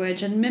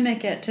language and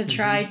mimic it to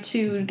try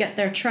to get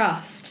their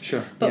trust.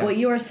 Sure. But yeah. what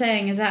you are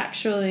saying is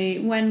actually,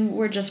 when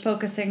we're just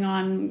focusing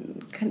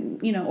on,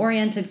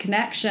 oriented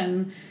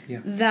connection, Yeah.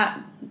 that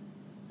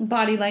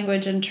body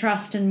language and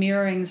trust and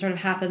mirroring sort of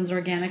happens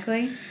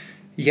organically.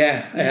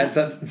 Yeah,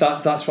 Yeah.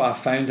 That's what I've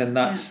found, and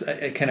that's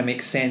it. Kind of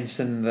makes sense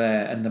in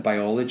the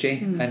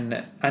biology,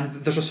 and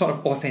there's a sort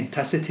of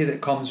authenticity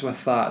that comes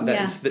with that.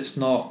 That's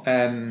not.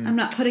 I'm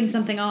not putting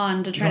something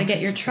on to try to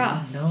get your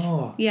trust.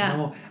 No, Yeah.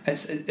 no.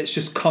 It's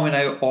just coming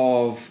out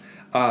of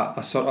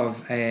a sort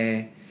of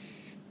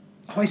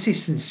I want to say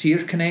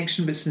sincere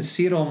connection, but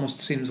sincere almost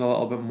seems a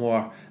little bit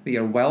more that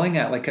you're willing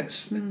it. Like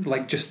it's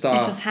like just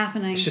It's just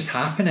happening. It's just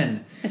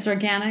happening. It's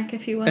organic,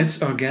 if you will.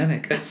 It's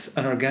organic. It's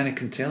an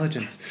organic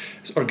intelligence.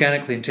 It's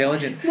organically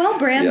intelligent. Well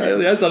branded.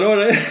 Yeah, yes, I know,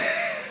 right?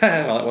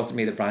 Well, it wasn't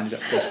me that branded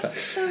it, of course,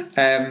 but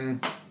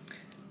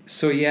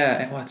so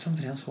yeah. Well, it's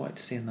something else I wanted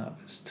to say in that,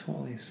 but it's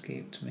totally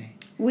escaped me.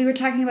 We were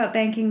talking about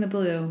banking the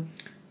blue.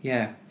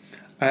 Yeah,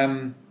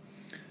 I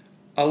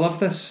love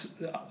this.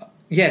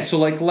 Yeah, so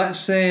like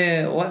let's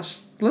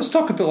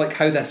talk about like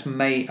how this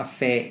might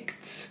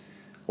affect,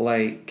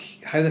 like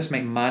how this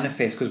might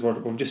manifest, because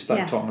we've just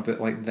started talking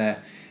about like the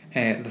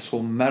this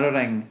whole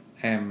mirroring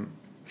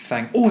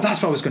thing. Oh,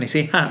 that's what I was going to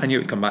say. I knew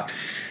it would come back.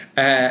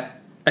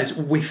 Is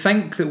we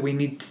think that we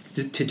need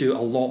to do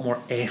a lot more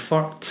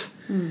effort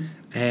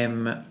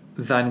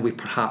than we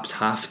perhaps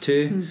have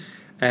to.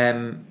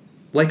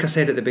 Like I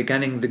said at the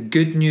beginning, the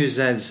good news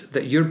is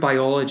that your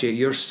biology,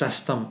 your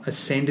system is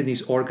sending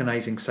these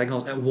organising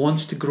signals. It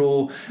wants to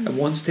grow, it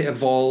wants to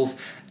evolve,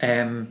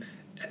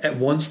 it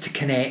wants to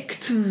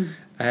connect.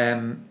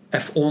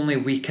 If only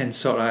we can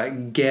sort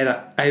of get it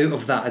out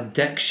of that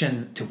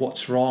addiction to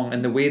what's wrong.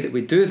 And the way that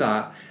we do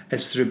that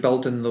is through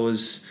building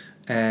those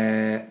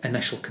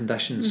initial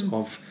conditions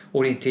of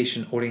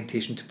orientation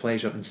to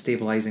pleasure, and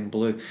stabilising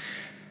blue.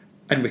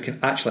 And we can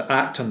actually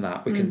act on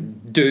that. We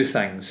can do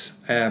things.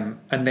 And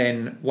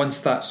then once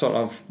that sort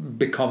of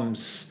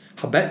becomes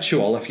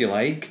habitual, if you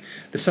like,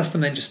 the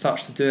system then just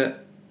starts to do it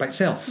by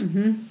itself.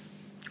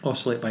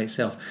 Oscillate by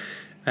itself.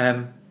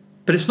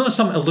 But it's not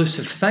some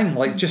elusive thing.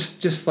 Like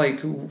just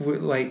like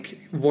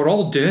we're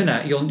all doing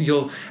it.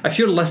 You'll if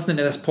you're listening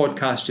to this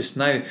podcast just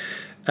now,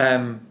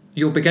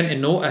 you'll begin to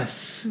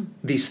notice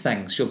these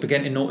things. You'll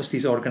begin to notice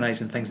these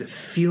organising things that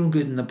feel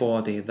good in the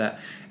body, that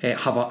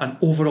have an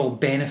overall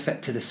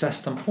benefit to the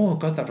system. Oh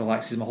God, that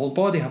relaxes my whole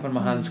body, having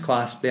my hands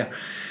clasped there.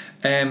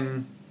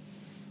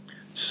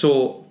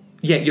 So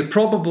yeah, you're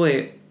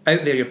probably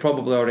out there. You're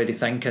probably already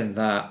thinking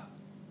that,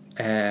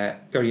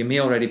 or you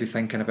may already be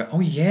thinking about, oh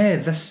yeah,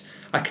 this.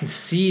 I can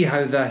see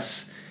how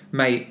this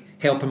might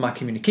help in my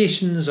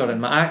communications or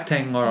in my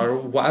acting or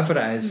whatever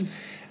it is.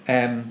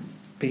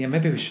 But yeah,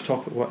 maybe we should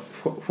talk about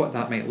what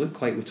that might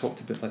look like. We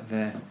talked about like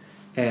the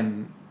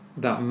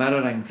that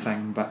mirroring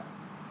thing, but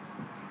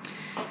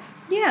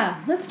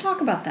yeah, let's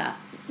talk about that.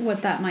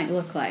 What that might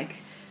look like.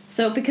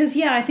 So, because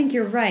I think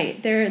you're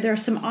right. There are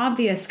some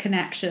obvious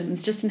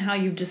connections just in how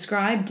you've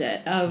described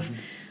it. Of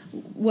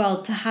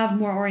well, to have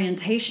more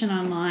orientation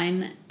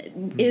online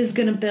is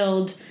going to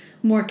build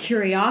more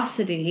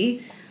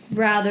curiosity,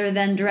 rather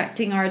than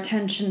directing our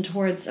attention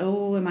towards,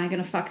 oh, am I going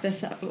to fuck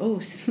this up? Oh.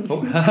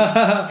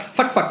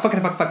 fuck.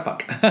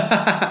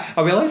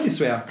 Are we allowed to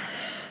swear?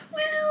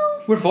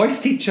 Well, we're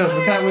voice teachers.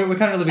 We can't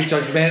really be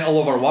judgmental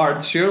over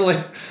words. Surely,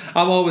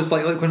 I'm always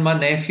like when my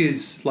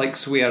nephews like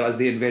swear, as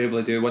they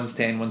invariably do. One's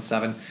 10, one's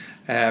 7,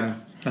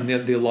 and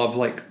they love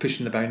like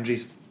pushing the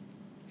boundaries.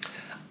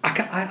 I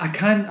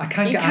can't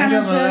get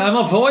angry. I'm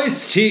a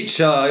voice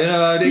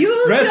teacher,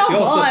 express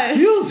yourself.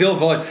 Use your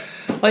voice.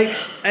 Like,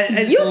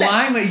 it's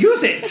language.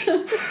 Use it.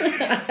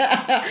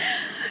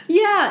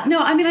 Yeah, no,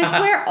 I mean, I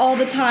swear all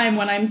the time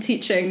when I'm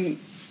teaching,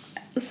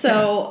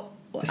 so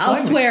I'll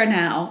language. Swear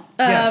now.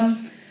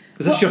 Yes.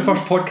 Is this your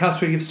first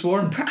podcast where you've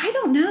sworn? I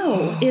don't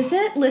know. Is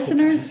it?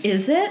 Listeners,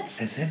 is it?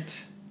 Is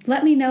it?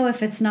 Let me know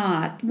if it's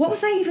not. What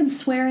was I even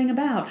swearing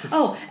about?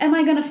 Oh, am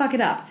I going to fuck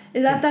it up?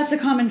 That's a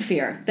common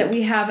fear that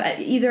we have,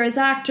 either as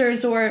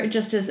actors or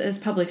just as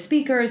public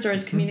speakers or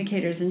as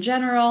communicators in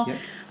general. Yep.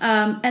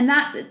 And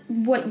that,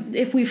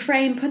 if we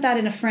put that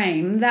in a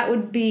frame, that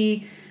would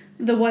be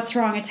the what's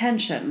wrong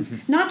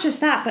attention. Not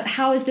just that, but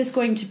how is this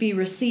going to be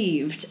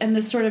received? And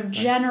the sort of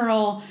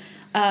general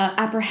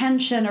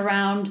apprehension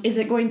around, is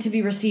it going to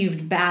be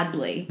received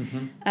badly?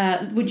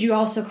 Would you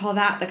also call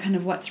that the kind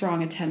of what's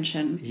wrong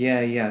attention?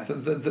 Yeah.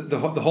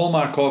 The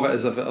hallmark of it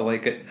is if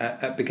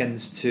it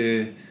begins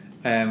to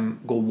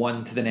go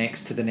one to the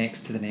next, to the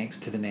next, to the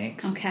next, to the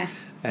next. Okay.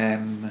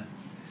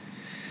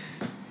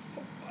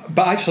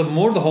 But actually,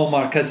 more the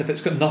hallmark is if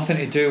it's got nothing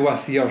to do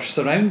with your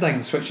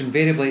surroundings, which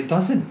invariably it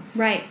doesn't.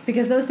 Right,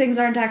 because those things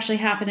aren't actually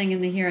happening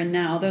in the here and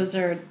now. Those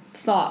are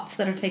thoughts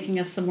that are taking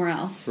us somewhere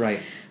else. Right.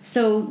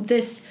 So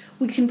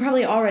we can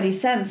probably already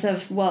sense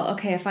of, well,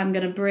 okay, if I'm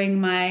going to bring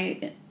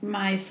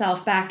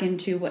myself back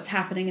into what's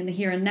happening in the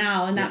here and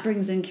now, and that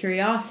brings in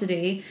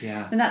curiosity,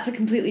 then that's a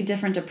completely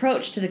different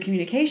approach to the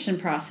communication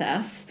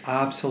process.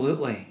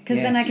 Absolutely. Because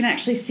then I can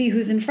actually see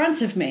who's in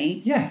front of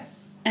me. Yeah.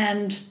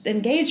 And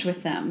engage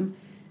with them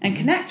and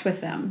connect with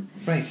them.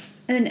 Right.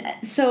 And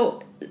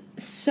so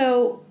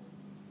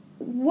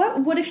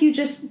what if you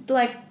just,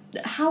 like,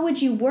 how would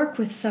you work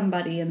with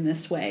somebody in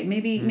this way?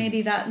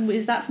 Maybe that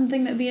is that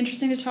something that would be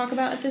interesting to talk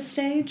about at this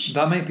stage?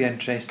 That might be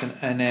interesting.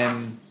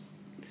 And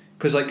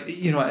because, like,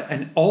 you know,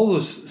 in all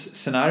those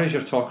scenarios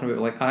you're talking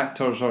about, like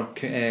actors or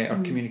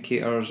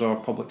communicators or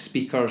public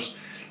speakers,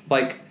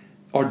 like,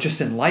 or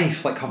just in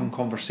life, like having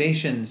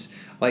conversations,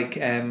 like,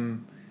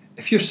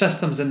 if your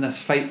system's in this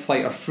fight,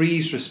 flight or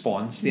freeze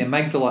response, the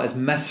amygdala is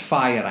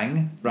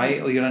misfiring,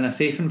 right? You're in a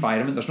safe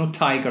environment, there's no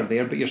tiger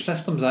there, but your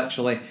system's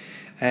actually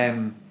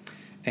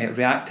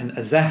reacting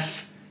as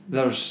if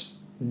there's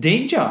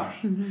danger.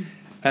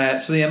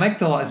 So the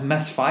amygdala is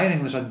misfiring.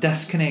 There's a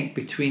disconnect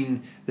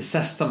between the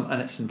system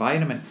and its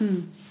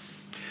environment.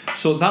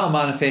 So that'll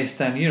manifest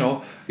in, you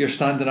know, you're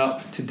standing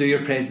up to do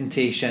your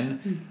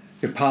presentation,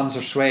 your palms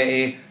are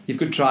sweaty, you've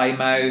got dry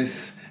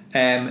mouth,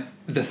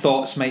 the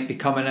thoughts might be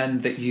coming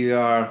in that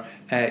you're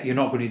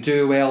not going to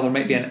do well. There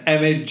might be an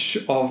image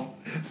of,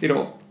 you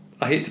know,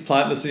 I hate to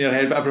plant this in your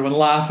head, but everyone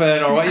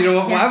laughing or you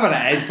know, whatever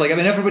it is. Like, I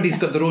mean, everybody's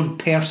got their own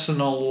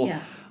personal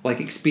like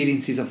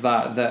experiences of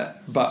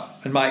that. But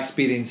in my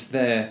experience,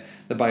 the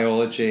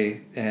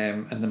biology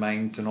and the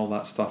mind and all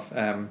that stuff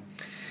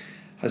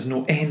has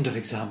no end of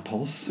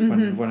examples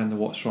when we're in the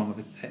what's wrong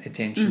with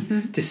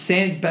attention.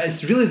 But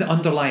it's really the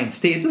underlying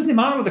state. It doesn't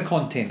matter what the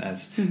content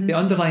is. The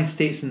underlying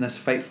state's in this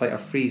fight, flight or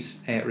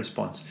freeze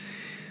response.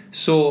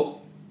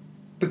 So,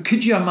 but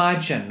could you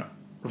imagine,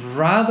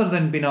 rather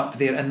than being up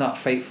there in that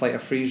fight, flight or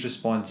freeze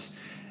response,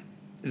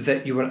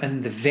 that you were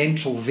in the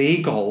ventral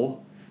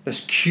vagal,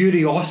 this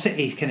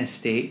curiosity kind of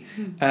state,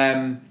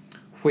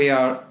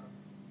 where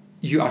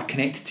you are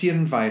connected to your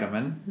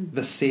environment,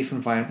 this safe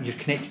environment, you're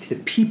connected to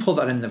the people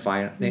that are in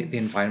the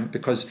environment,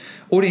 because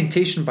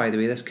orientation, by the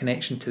way, this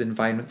connection to the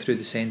environment through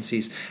the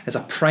senses, is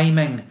a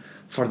priming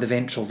for the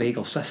ventral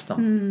vagal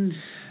system.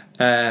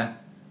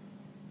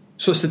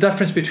 So it's the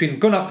difference between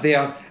going up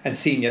there and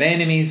seeing your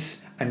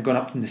enemies and going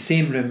up in the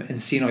same room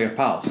and seeing all your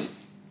pals.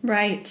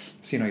 Right.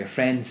 Seeing all your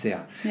friends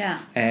there. Yeah.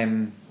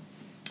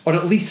 Or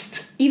at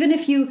least... Even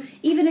if you,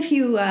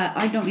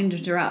 I don't mean to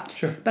interrupt,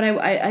 sure, but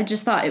I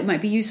just thought it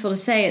might be useful to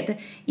say it, that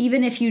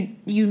even if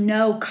you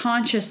know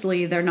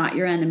consciously they're not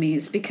your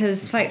enemies,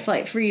 because fight,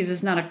 flight, freeze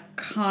is not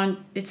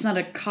it's not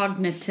a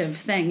cognitive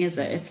thing, is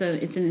it? It's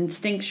an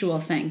instinctual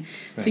thing.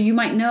 Right. So you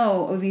might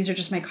know, oh, these are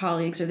just my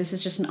colleagues, or this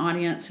is just an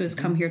audience who has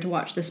come here to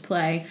watch this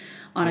play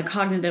on a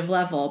cognitive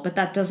level, but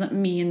that doesn't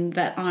mean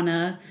that on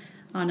a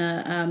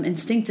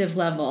instinctive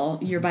level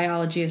your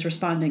biology is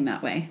responding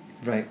that way.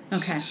 Right.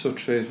 Okay. So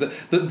true.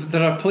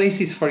 There are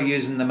places for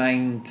using the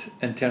mind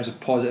in terms of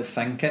positive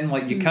thinking.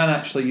 Like, you can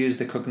actually use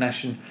the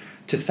cognition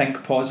to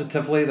think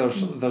positively.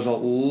 There's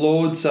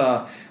loads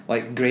of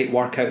like great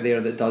work out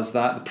there that does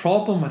that. The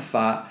problem with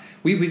that,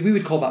 we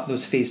would call that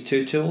those phase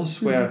 2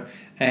 tools, where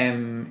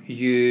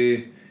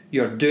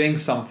you're doing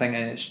something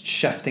and it's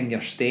shifting your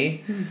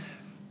state.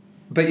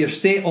 But your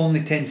state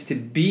only tends to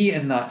be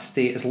in that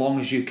state as long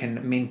as you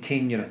can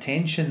maintain your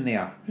attention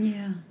there.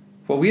 Yeah.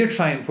 What we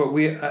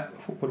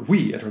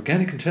at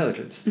Organic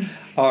Intelligence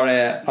are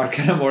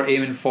kind of more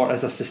aiming for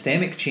is a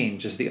systemic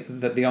change, is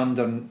that the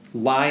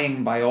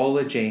underlying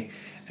biology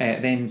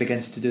then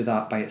begins to do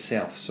that by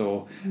itself.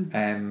 So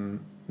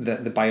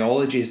the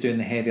biology is doing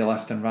the heavy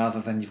lifting, rather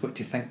than you've got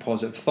to think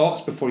positive thoughts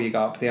before you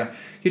get up there.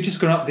 You're just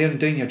going up there and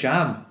doing your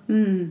jam,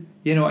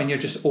 you know, and you're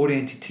just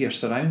oriented to your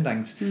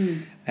surroundings.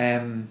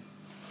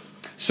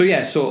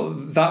 So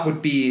that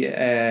would be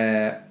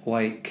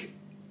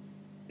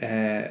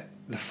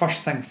the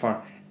first thing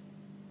for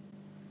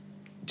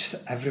just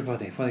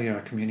everybody, whether you're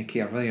a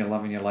communicator, whether you're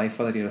living your life,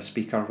 whether you're a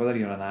speaker, whether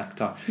you're an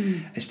actor,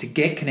 is to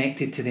get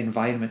connected to the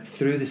environment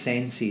through the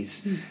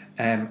senses,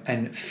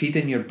 and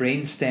feeding your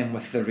brainstem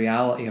with the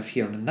reality of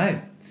here and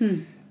now.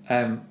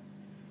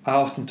 I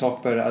often talk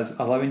about it as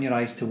allowing your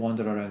eyes to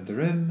wander around the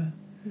room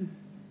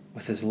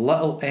with as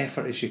little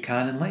effort as you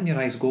can, and letting your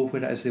eyes go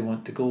where it is they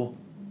want to go.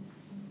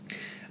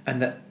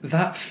 And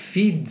that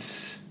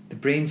feeds the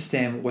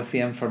brainstem with the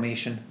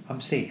information, I'm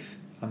safe,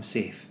 I'm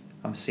safe,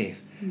 I'm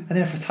safe. And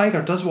then if a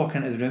tiger does walk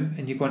into the room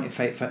and you go into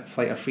fight,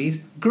 flight or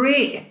freeze,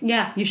 great!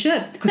 Yeah, you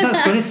should. Because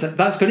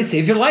that's going to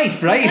save your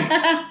life,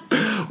 right?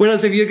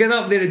 Whereas if you're getting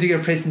up there to do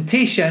your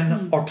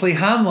presentation or play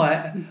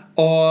Hamlet,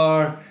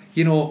 or,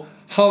 you know,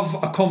 have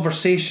a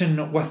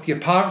conversation with your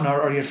partner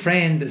or your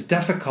friend that's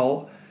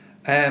difficult,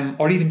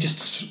 or even just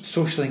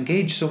socially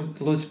engaged. So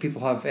loads of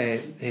people have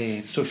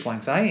social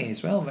anxiety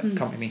as well that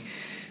come to me.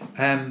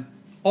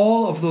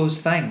 All of those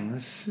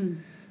things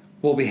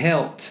will be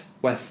helped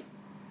with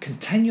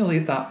continually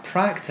that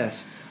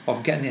practice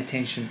of getting the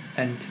attention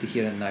into the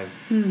here and now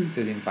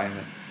through the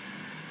environment.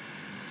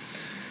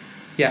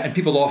 Yeah, and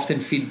people often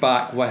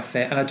feedback with,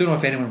 and I don't know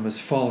if anyone was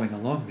following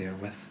along there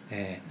with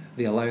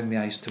the allowing the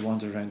eyes to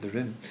wander around the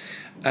room.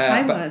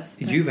 I was.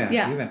 You were,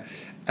 yeah. you were.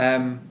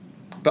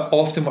 But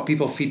often what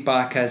people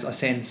feedback is a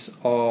sense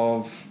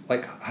of,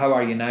 like, how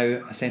are you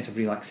now? A sense of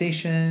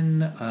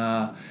relaxation,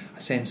 a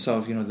sense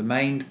of, the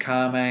mind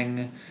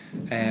calming,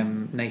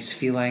 nice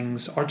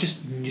feelings, or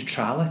just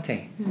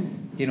neutrality.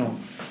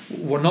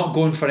 We're not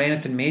going for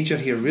anything major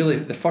here. Really,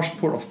 the first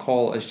port of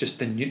call is just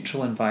the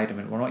neutral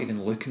environment. We're not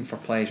even looking for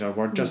pleasure.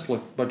 We're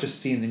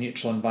just seeing the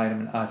neutral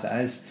environment as it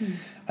is,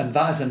 and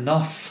that is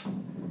enough.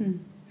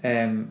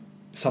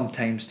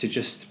 Sometimes to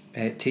just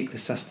take the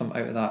system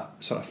out of that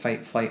sort of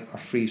fight, flight, or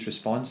freeze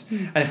response.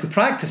 And if we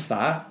practice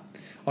that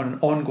on an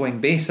ongoing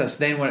basis,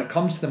 then when it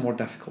comes to the more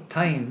difficult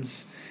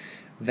times,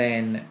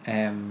 then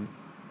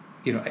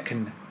it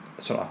can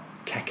sort of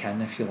kick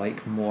in, if you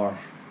like, more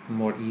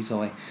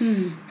easily.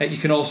 You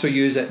can also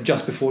use it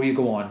just before you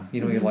go on.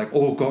 You're like,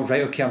 oh God,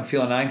 right, okay, I'm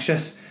feeling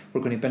anxious. We're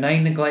going to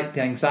benign neglect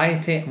the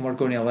anxiety, and we're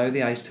going to allow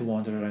the eyes to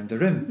wander around the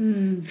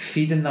room.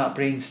 Feeding that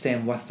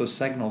brainstem with those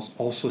signals.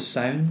 Also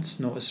sounds,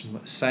 noticing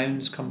what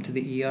sounds come to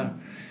the ear,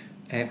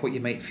 what you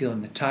might feel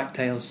in the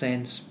tactile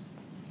sense,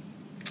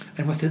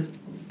 and with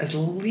as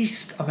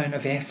least amount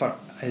of effort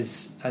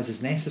as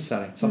is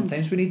necessary.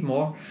 Sometimes we need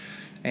more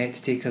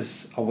to take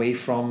us away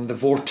from the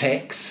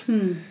vortex.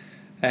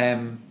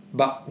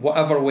 But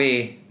whatever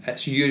way,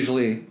 it's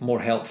usually more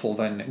helpful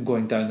than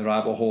going down the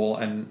rabbit hole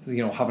and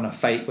having a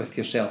fight with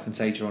yourself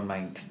inside your own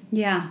mind.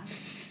 Yeah.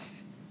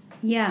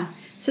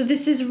 So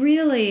this is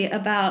really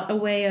about a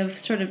way of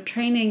sort of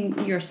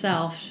training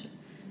yourself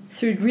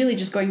through really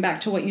just going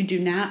back to what you do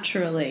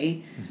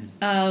naturally,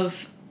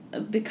 of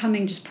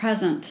becoming just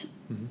present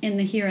in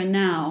the here and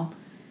now.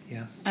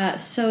 Yeah.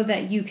 So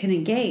that you can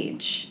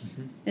engage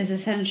is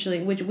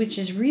essentially which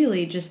is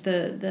really just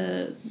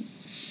the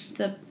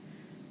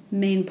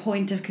main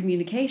point of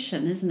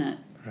communication, isn't it?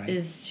 Right.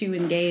 Is to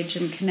engage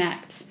and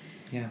connect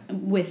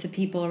with the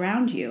people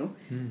around you,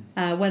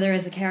 whether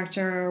as a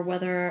character or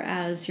whether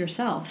as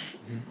yourself.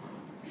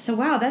 So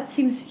wow, that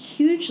seems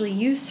hugely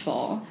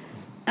useful,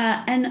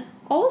 and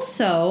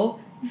also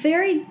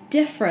very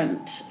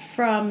different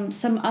from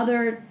some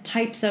other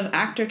types of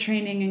actor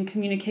training and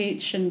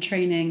communication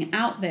training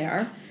out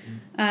there.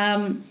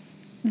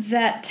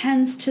 That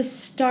tends to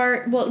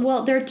start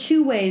well there are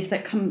two ways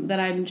that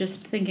I'm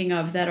just thinking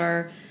of that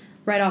are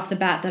right off the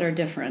bat that are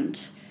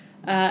different,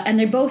 and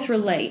they both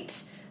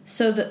relate.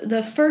 So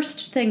the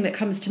first thing that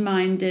comes to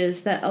mind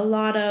is that a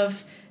lot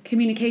of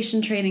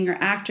communication training or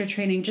actor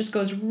training just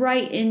goes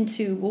right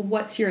into, well,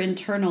 what's your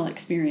internal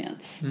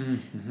experience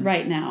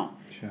right now?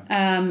 Sure.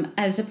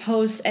 As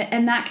opposed,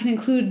 and that can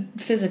include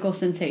physical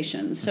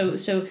sensations.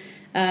 So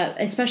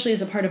especially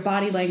as a part of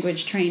body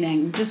language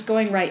training, just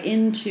going right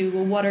into,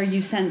 well, what are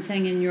you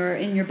sensing in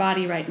your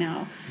body right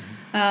now?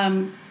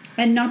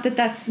 And not that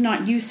that's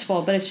not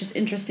useful, but it's just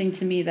interesting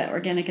to me that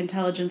organic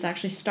intelligence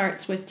actually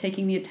starts with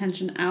taking the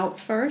attention out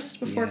first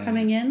before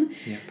coming in.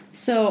 Yep.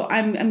 So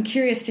I'm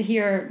curious to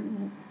hear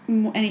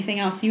anything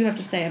else you have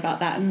to say about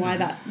that and why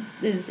that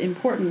is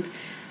important.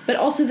 But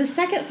also the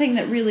second thing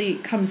that really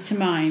comes to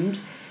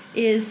mind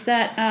is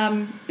that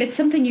it's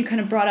something you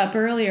kind of brought up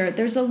earlier.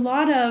 There's a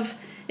lot of,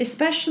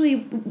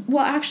 especially,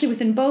 well, actually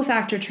within both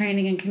actor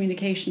training and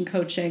communication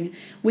coaching,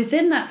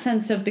 within that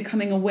sense of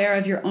becoming aware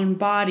of your own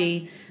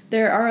body,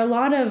 there are a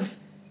lot of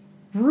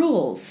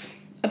rules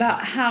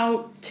about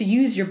how to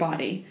use your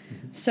body.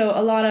 So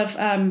a lot of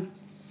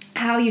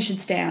how you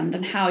should stand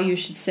and how you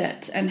should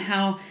sit and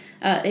how,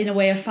 in a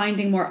way of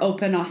finding more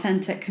open,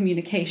 authentic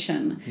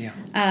communication,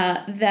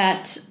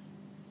 that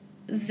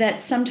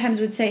sometimes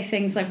would say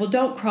things like, well,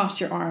 don't cross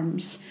your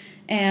arms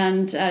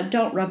and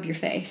don't rub your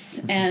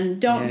face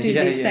and don't do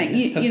these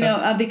things,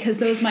 because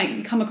those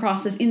might come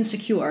across as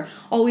insecure.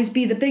 Always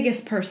be the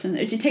biggest person,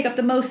 or to take up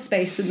the most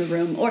space in the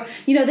room, or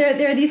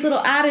there are these little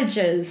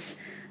adages,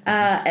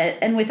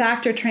 and with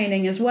actor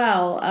training as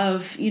well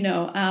of you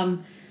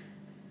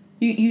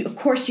of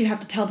course you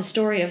have to tell the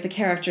story of the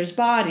character's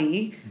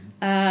body.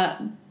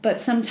 But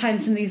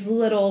sometimes some of these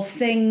little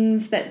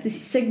things, the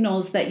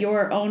signals that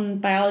your own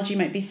biology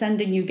might be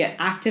sending you, get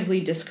actively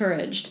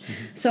discouraged.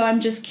 So I'm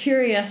just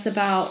curious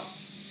about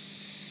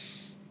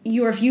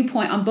your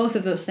viewpoint on both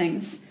of those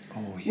things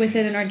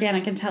within an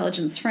organic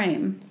intelligence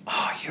frame.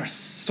 Oh, you're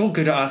so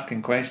good at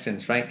asking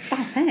questions, right?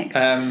 Oh, thanks.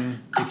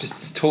 You've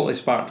just totally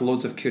sparked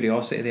loads of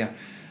curiosity there.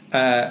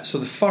 So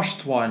the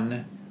first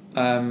one,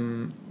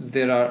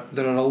 there are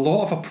a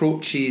lot of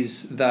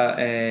approaches that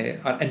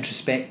are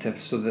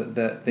introspective, so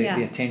that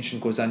the attention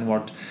goes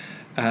inward,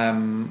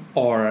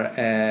 or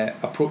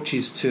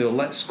approaches to,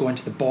 let's go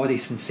into the body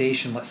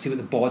sensation, let's see what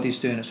the body's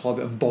doing. It's all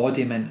about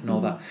embodiment and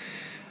all that.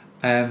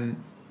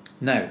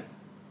 Now,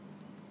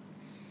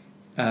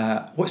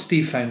 what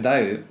Steve found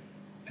out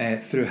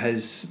through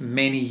his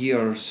many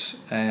years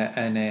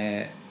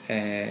in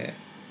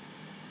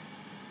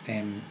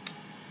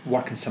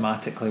working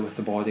somatically with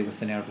the body, with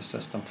the nervous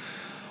system,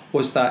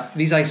 was that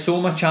these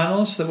isoma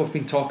channels that we've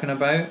been talking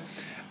about,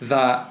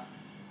 that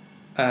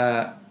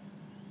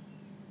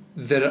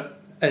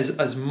is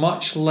as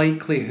much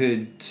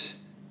likelihood.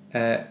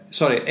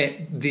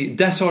 The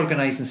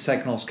disorganizing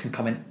signals can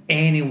come in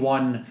any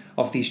one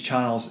of these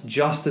channels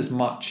just as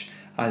much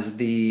as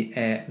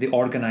the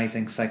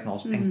organizing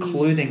signals,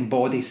 including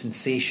body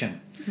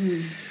sensation.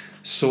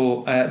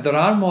 So there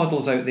are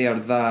models out there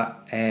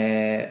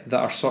that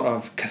are sort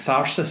of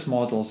catharsis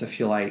models, if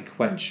you like,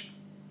 which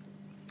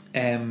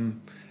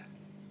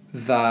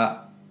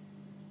that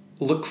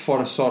look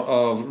for a sort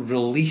of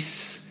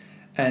release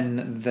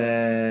in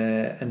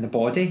the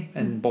body,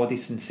 in body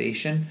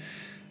sensation,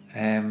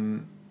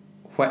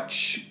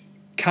 which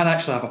can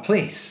actually have a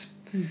place.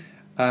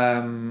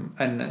 And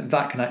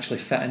that can actually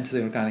fit into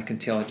the organic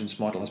intelligence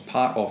model as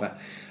part of it.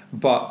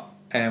 But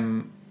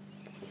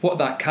what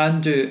that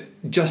can do,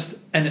 just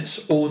in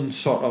its own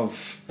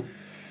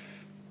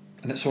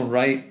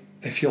right,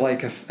 if you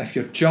like, if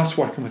you're just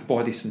working with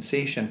body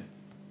sensation,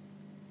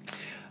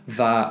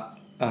 that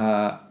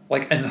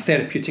like in the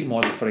therapeutic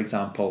model, for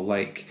example,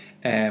 like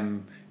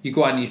you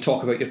go in and you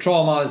talk about your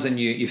traumas and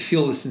you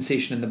feel the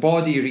sensation in the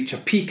body, you reach a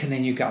peak and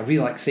then you get a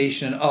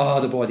relaxation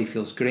and the body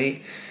feels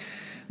great.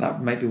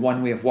 That might be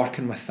one way of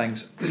working with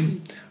things.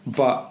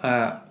 But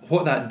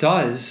what that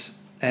does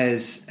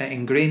is it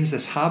ingrains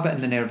this habit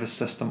in the nervous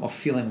system of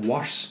feeling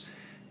worse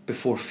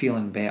before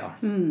feeling better.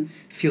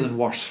 Feeling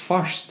worse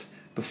first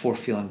before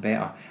feeling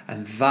better.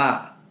 And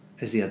that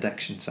is the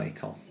addiction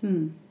cycle.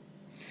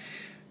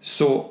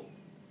 So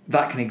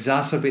that can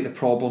exacerbate the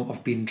problem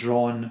of being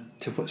drawn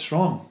to what's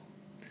wrong.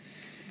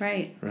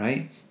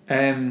 Right.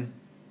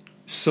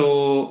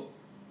 So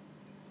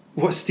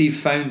what Steve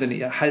found, and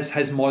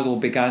his model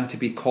began to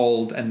be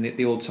called, in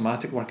the old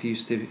somatic work he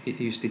used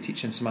to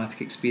teach in somatic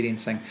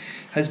experiencing,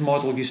 his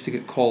model used to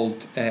get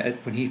called,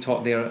 when he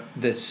taught there,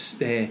 the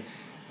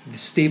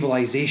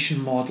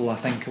stabilization model, I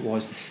think it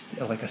was,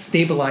 like a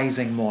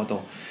stabilizing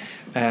model.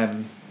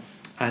 And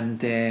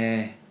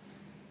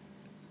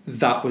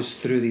that was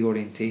through the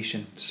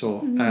orientation. So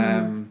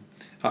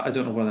I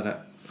don't know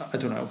I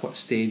don't know at what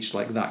stage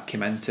like that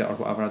came into it or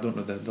whatever. I don't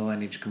know the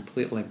lineage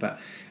completely,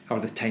 or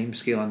the time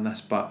scale on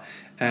this, but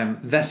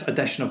this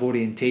addition of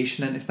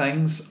orientation into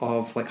things,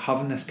 of like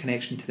having this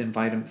connection to the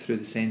environment through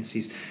the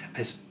senses,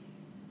 is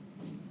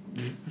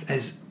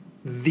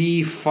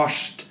the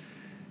first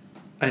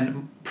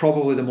and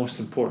probably the most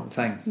important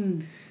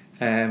thing,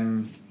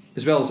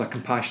 as well as a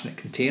compassionate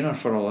container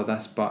for all of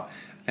this. But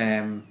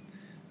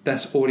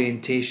this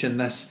orientation,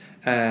 this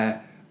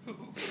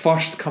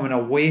first coming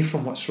away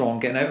from what's wrong,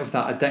 getting out of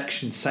that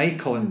addiction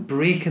cycle and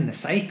breaking the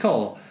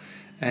cycle,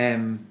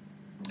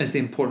 is the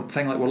important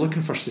thing. Like, we're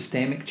looking for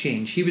systemic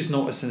change. He was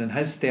noticing in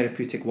his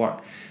therapeutic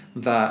work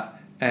that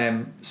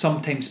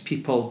sometimes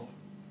people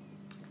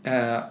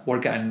were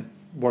having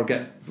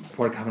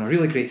a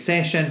really great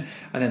session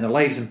and then their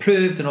lives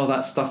improved and all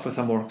that stuff with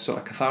a more sort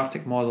of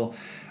cathartic model,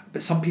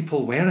 but some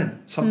people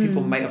weren't. Some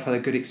people might have had a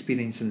good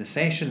experience in the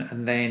session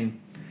and then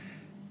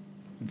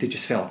they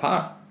just fell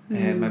apart,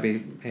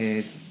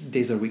 maybe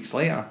days or weeks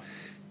later.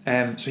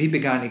 So he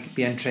began to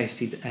be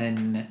interested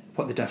in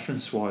what the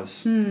difference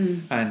was,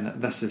 and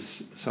this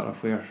is sort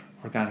of where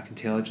organic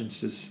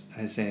intelligence is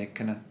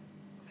kind of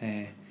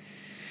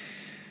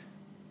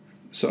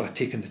sort of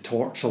taken the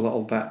torch a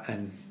little bit,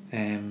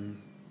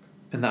 and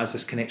that is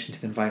this connection to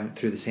the environment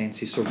through the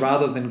senses. So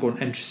rather than going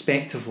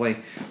introspectively,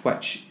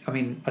 which, I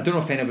mean, I don't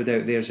know if anybody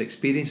out there has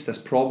experienced this,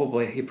 you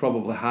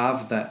probably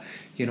have, that,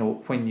 you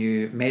know, when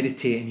you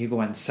meditate and you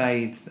go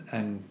inside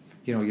and,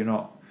 you know, you're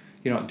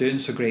not doing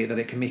so great, that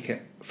it can make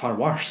it far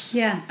worse.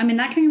 Yeah, I mean,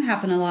 that can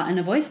happen a lot in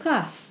a voice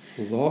class.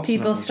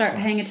 People start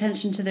paying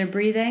attention to their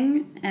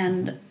breathing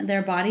and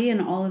their body,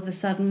 and all of a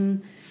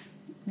sudden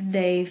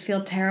they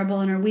feel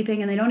terrible and are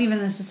weeping, and they don't even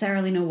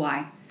necessarily know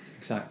why.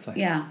 Exactly.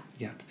 Yeah.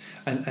 Yep.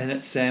 And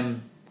it's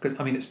because,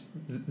 I mean, it's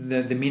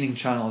the meaning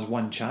channel is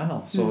one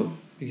channel, so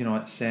you know,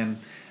 it's an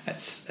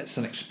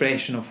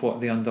expression of what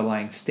the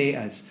underlying state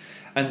is.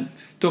 And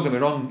don't get me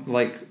wrong,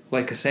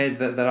 like I said,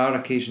 that there are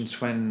occasions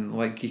when,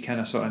 like, you kind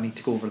of sort of need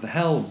to go over the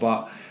hill,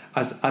 but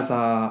as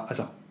a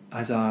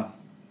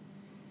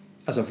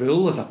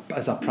rule, as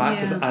a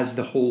practice, as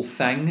the whole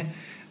thing,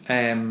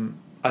 I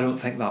don't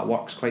think that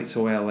works quite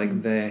so well. Like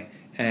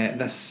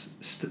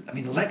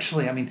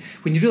literally,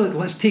 when you really,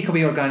 let's take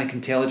away organic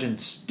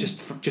intelligence just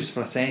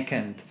for a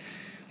second.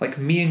 Like,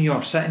 me and you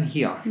are sitting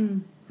here,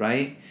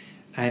 right?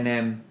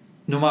 And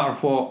no matter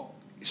what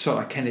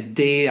sort of kind of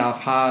day I've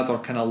had or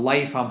kind of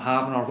life I'm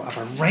having or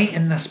whatever, right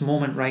in this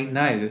moment right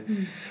now,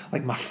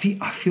 like,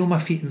 I feel my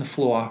feet in the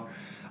floor,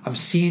 I'm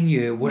seeing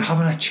you, we're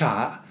having a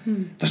chat,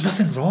 there's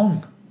nothing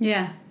wrong.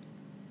 Yeah.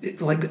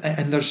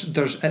 And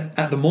there's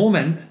at the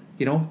moment,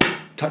 you know,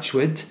 touch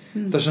wood,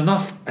 there's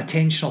enough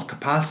attentional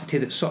capacity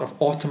that's sort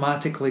of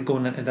automatically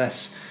going into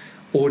this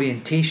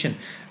orientation.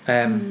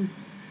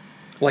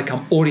 Like,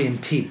 I'm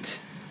oriented.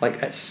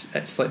 Like,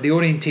 it's like the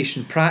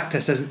orientation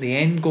practice isn't the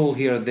end goal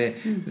here. The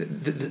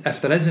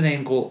if there is an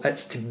end goal,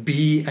 it's to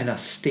be in a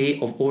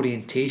state of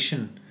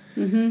orientation,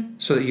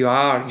 so that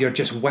you're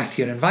just with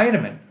your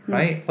environment,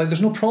 right? Like, there's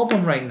no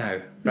problem right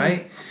now,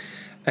 right?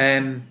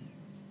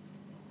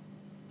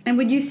 And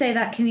would you say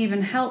that can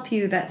even help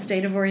you, that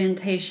state of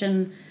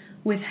orientation,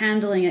 with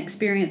handling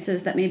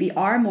experiences that maybe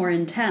are more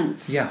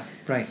intense? Yeah,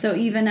 right. So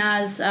even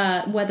as,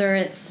 whether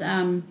it's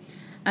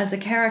as a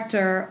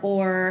character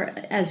or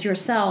as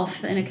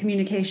yourself in a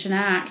communication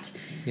act,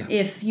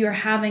 if you're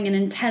having an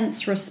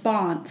intense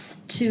response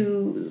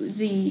to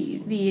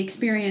the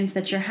experience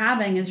that you're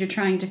having as you're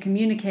trying to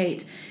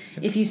communicate,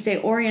 if you stay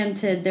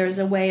oriented, there's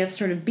a way of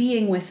sort of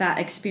being with that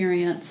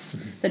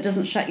experience that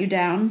doesn't shut you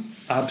down.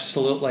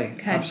 Absolutely,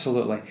 Okay.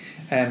 absolutely.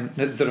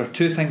 There are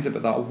two things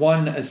about that.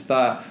 One is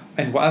that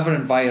in whatever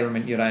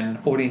environment you're in,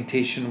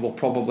 orientation will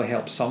probably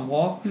help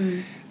somewhat.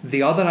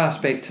 The other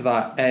aspect to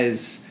that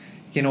is,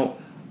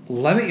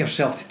 limit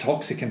yourself to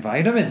toxic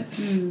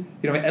environments.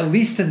 At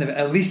least in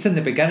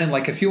the beginning.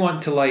 Like if you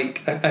want to,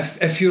 like,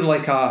 if you're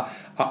like a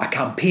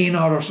campaigner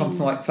or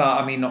something like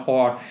that. I mean,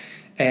 or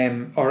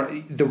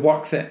the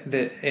work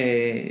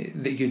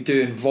that you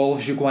do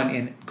involves you going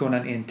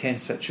into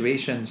intense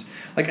situations.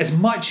 Like as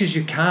much as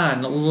you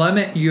can,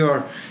 limit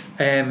your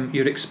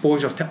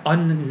exposure to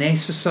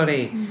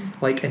unnecessary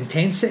like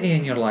intensity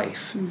in your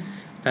life.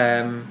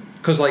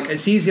 Because like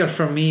it's easier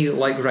for me,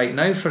 like right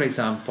now, for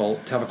example,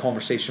 to have a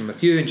conversation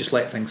with you and just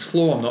let things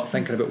flow. I'm not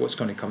thinking about what's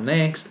going to come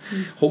next.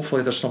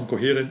 Hopefully there's some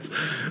coherence.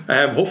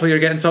 Hopefully you're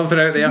getting something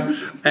out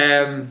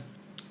there.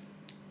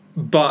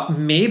 But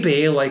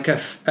maybe like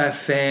if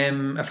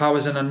I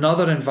was in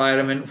another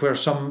environment where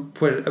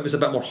it was a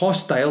bit more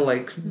hostile,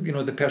 like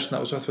the person that I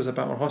was with was a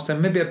bit more hostile,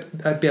 maybe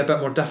it'd be a bit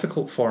more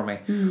difficult for me.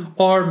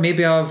 Or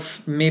maybe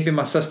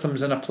my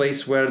system's in a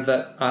place where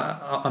that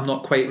I'm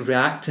not quite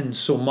reacting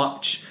so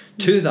much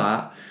to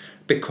that,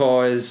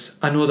 because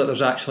I know that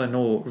there's actually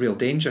no real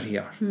danger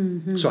here,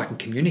 so I can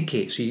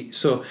communicate.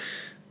 So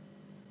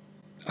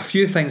a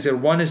few things there.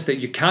 One is that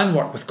you can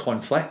work with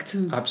conflict,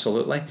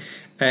 absolutely.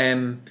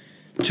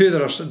 Two,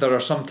 there are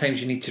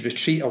sometimes you need to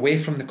retreat away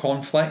from the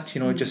conflict,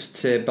 just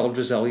to build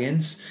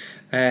resilience,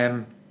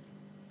 and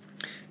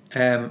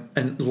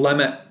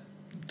limit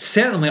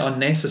certainly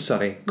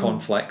unnecessary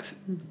conflict.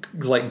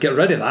 Like get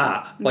rid of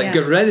that.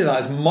 Get rid of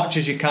that as much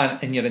as you can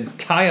in your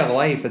entire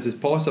life as is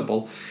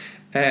possible.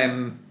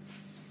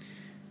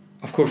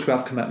 Of course, we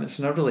have commitments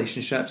in our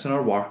relationships and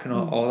our work and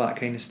all that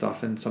kind of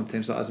stuff, and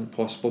sometimes that isn't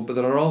possible. But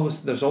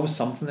there's always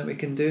something that we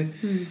can do.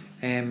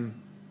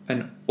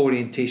 And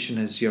orientation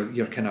is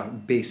your kind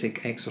of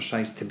basic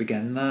exercise to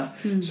begin that.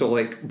 So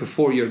like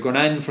before you're going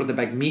in for the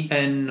big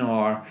meeting,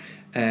 or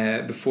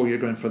before you're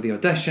going for the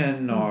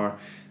audition or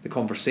the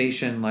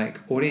conversation,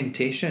 like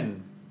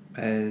orientation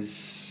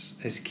is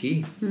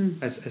key,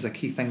 is a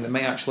key thing that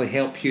might actually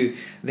help you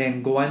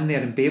then go in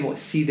there and be able to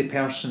see the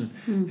person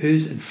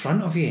who's in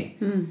front of you.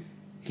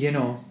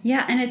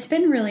 Yeah, and it's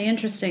been really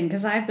interesting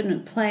because I've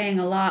been playing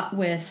a lot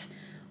with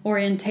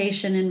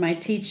orientation in my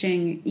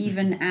teaching,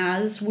 even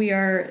as we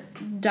are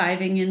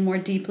diving in more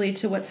deeply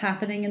to what's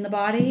happening in the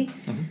body,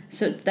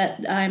 so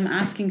that I'm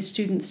asking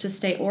students to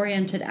stay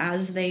oriented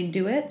as they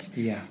do it.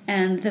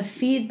 And the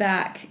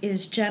feedback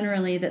is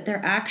generally that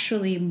they're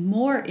actually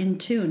more in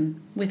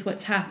tune with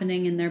what's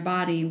happening in their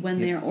body when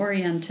they're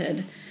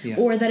oriented,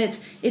 or that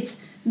it's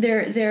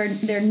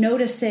they're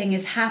noticing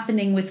is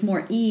happening with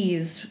more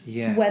ease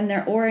when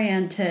they're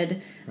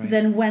oriented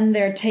than when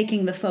they're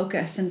taking the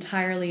focus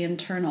entirely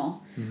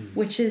internal,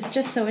 which is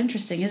just so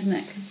interesting, isn't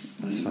it?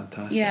 That's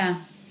fantastic.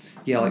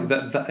 Yeah, like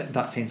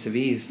that sense of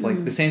ease.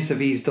 Like the sense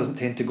of ease doesn't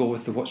tend to go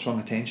with the what's wrong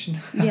attention.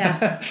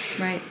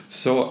 Right.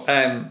 So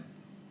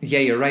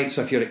you're right.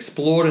 So if you're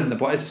exploring the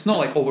body, it's not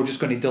like, we're just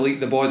going to delete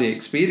the body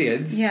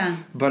experience.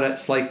 But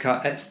it's like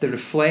it's the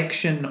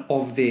reflection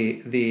of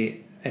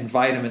the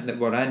environment that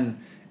we're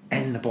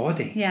in the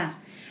body. Yeah.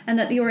 And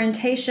that the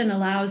orientation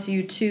allows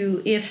you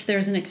to, if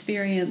there's an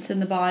experience in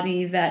the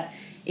body that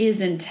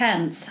is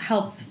intense,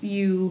 help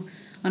you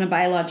on a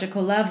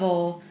biological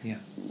level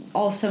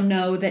also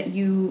know that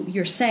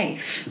you're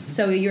safe.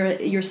 So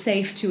you're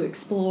safe to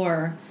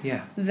explore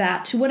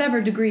that to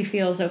whatever degree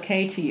feels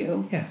okay to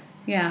you.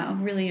 Yeah,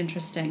 really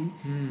interesting.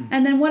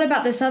 And then what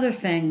about this other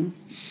thing?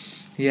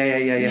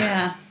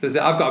 Yeah. I've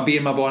got a bee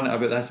in my bonnet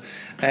about this.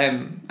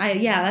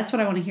 That's what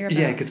I want to hear about.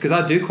 Yeah, because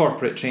I do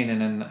corporate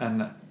training,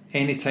 and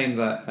anytime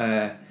that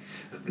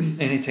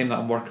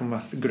I'm working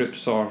with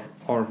groups or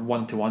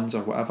one-to-ones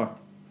or whatever,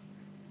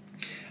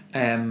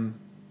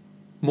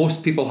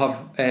 most people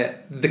have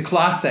the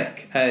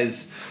classic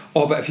is,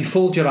 but if you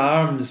fold your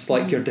arms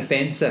like you're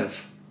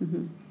defensive,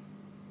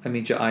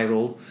 immediate eye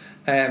roll.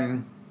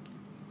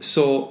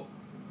 So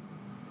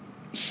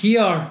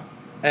here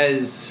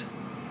is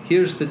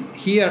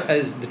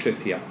the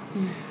truth here.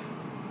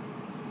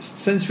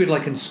 Since we're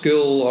like in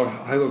school or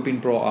how we've been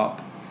brought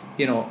up,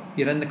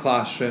 you're in the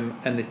classroom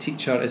and the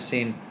teacher is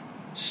saying,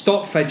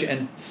 stop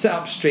fidgeting, sit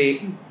up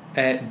straight,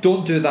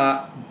 don't do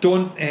that,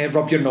 don't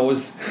rub your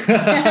nose.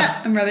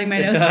 I'm rubbing my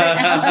nose right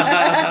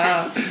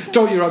now.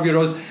 Don't you rub your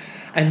nose.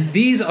 And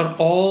these are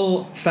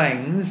all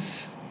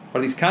things,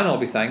 or these can all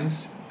be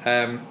things,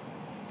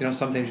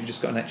 sometimes you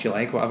just got an itchy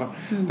leg, whatever.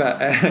 But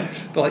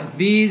like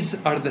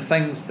these are the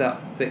things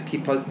that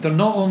keep us. They're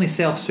not only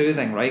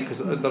self-soothing, right?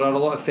 Because there are a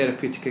lot of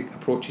therapeutic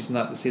approaches in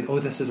that say, oh,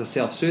 this is a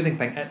self-soothing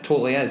thing. It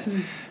totally is,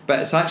 but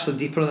it's actually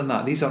deeper than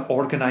that. These are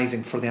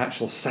organising for the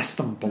actual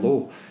system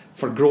below,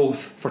 for growth,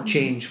 for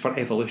change, for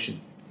evolution.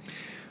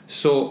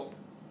 So,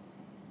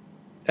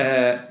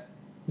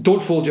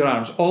 don't fold your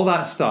arms. All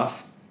that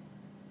stuff.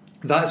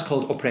 That is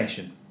called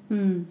oppression.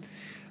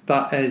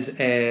 That is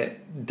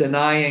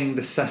denying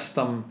the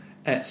system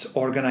its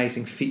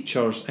organising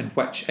features in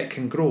which it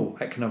can grow,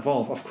 it can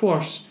evolve. Of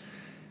course,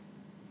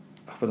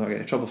 I hope I don't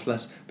get in trouble for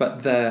this,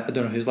 but I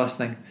don't know who's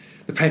listening,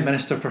 the Prime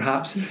Minister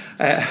perhaps.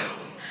 I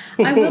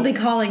will be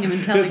calling him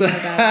and telling him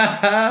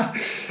about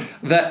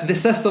it. The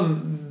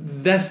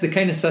system, the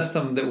kind of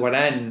system that we're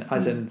in,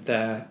 as in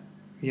the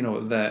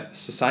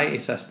society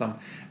system,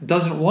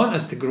 doesn't want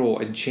us to grow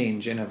and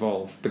change and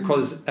evolve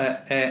because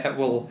it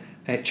will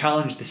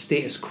challenge the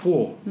status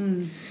quo.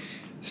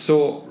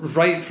 So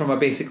right from a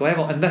basic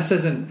level, and this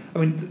isn't, I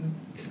mean,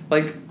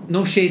 like,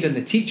 no shade on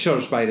the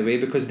teachers, by the way,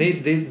 because they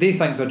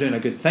think they're doing a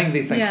good thing.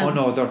 They think, oh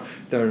no,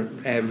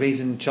 they're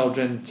raising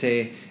children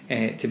to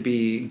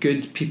be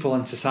good people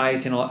in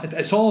society and all.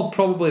 It's all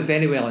probably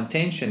very well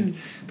intentioned,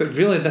 but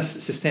really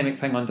this systemic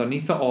thing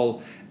underneath it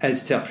all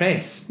is to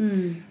oppress,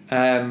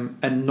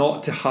 and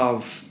not to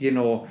have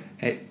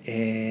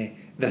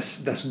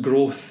this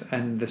growth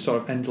and the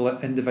sort of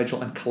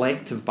individual and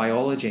collective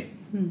biology.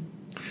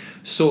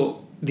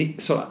 So the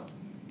sort of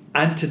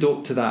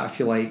antidote to that, if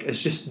you like,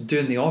 is just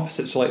doing the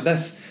opposite. So like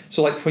this.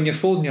 So like when you're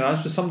folding your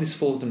arms, when somebody's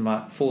folding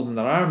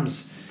their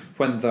arms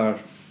when they're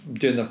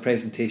doing their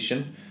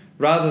presentation,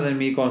 rather than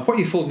me going, what are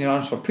you folding your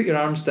arms for? Put your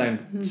arms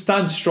down,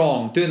 stand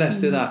strong, do this,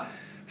 do that.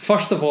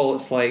 First of all,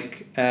 it's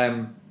like,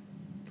 well,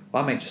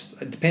 I might just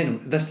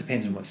this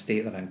depends on what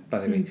state they're in, by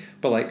the way.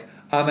 But like,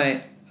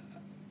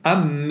 I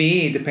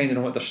may, depending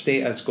on what their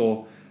state is,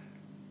 go,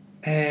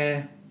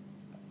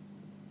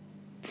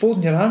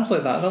 folding your arms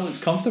like that looks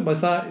comfortable.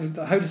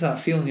 How does that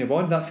feel in your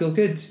body? Does that feel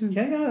good?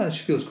 Yeah, that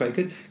feels quite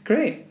good.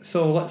 Great.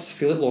 So let's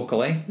feel it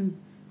locally,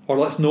 or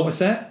let's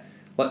notice it.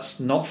 Let's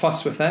not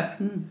fuss with it.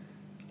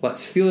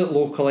 Let's feel it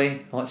locally,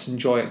 and let's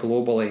enjoy it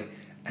globally.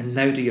 And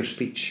now do your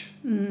speech,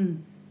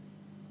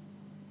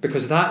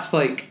 because that's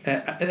like,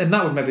 and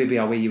that would maybe be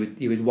a way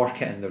you would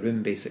work it in the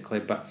room, basically.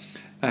 But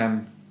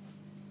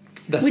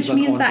which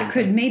means that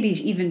could maybe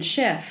even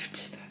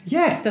shift.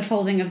 Yeah. The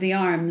folding of the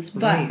arms,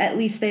 but at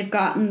least they've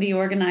gotten the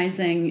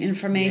organising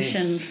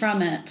information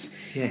from it.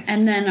 Yes.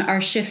 And then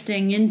are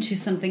shifting into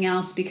something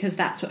else because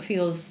that's what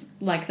feels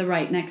like the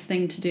right next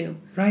thing to do.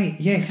 Right,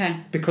 yes. Okay.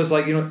 Because,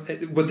 like,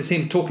 with the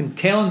same token,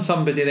 telling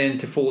somebody then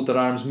to fold their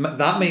arms,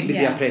 that might be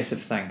the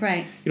oppressive thing.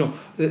 Right.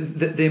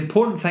 The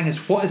important thing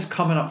is what is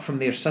coming up from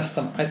their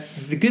system.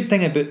 The good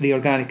thing about the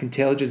organic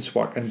intelligence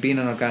work and being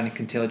an organic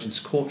intelligence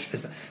coach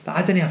is that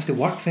I didn't have to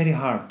work very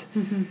hard.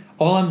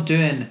 All I'm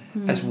doing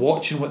is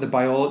watching what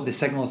the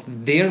signals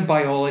their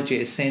biology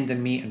is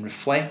sending me and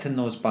reflecting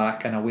those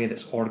back in a way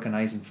that's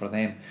organising for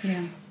them.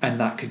 Yeah. And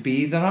that could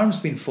be their arms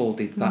being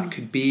folded. That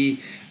could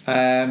be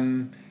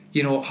having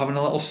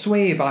a little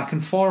sway back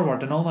and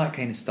forward and all that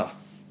kind of stuff.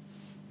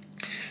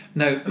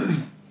 Now,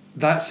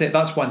 that's it.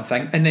 That's one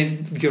thing. And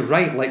then you're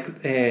right.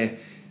 Like,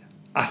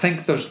 I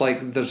think there's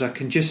a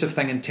conducive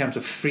thing in terms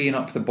of freeing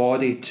up the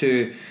body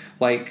to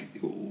like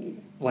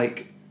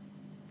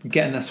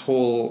getting this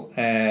whole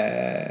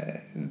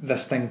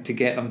this thing to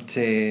get them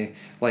to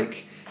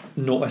like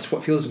notice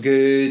what feels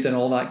good and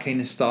all that kind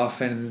of stuff,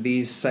 and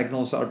these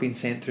signals that are being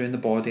sent through in the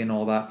body and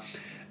all that.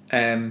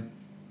 And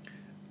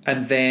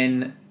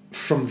then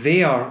from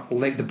there,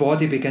 like, the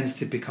body begins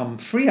to become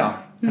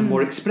freer and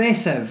more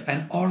expressive,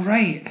 and all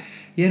right,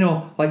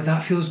 like,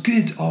 that feels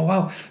good. Oh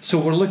wow! So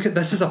we're looking.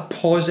 This is a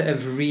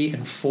positive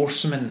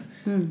reinforcement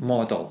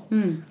model.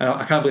 And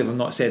I can't believe I've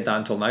not said that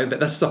until now. But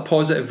this is a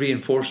positive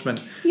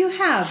reinforcement. You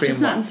have,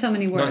 just not in so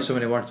many words. Not so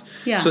many words.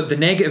 Yeah. So the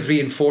negative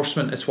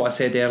reinforcement is what I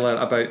said earlier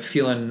about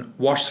feeling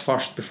worse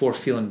first before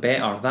feeling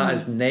better. That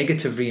is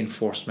negative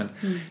reinforcement.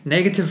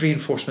 Negative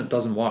reinforcement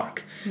doesn't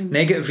work.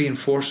 Negative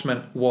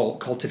reinforcement will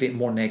cultivate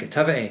more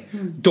negativity.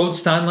 Don't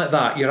stand like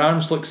that. Your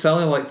arms look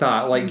silly like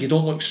that. Like, you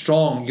don't look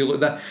strong. You look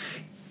that.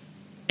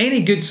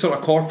 Any good sort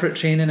of corporate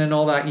training and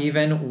all that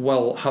even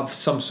will have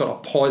some sort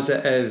of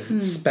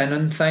positive spin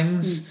on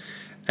things.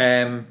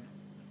 But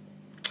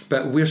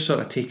we're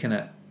sort of taking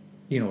it,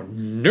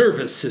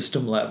 nervous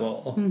system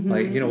level.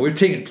 Like, we're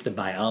taking it to the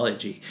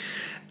biology.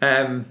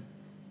 So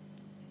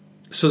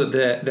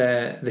that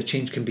the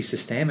change can be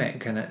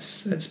systemic, and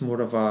it's more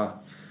of a,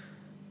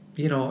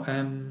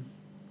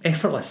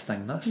 effortless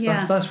thing.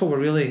 That's what we're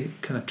really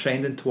kind of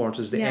trending towards,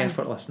 is the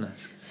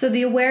effortlessness. So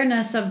the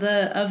awareness of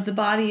the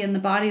body and the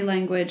body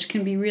language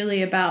can be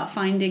really about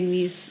finding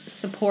these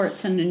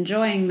supports and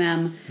enjoying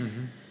them.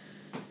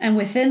 And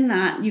within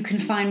that, you can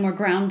find more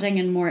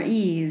grounding and more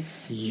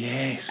ease.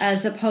 Yes.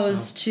 As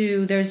opposed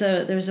to there's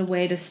a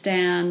way to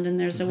stand and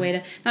there's a way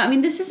to. Now, I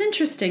mean, this is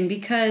interesting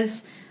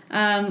because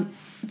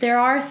there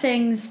are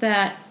things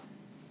that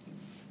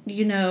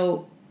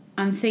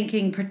I'm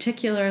thinking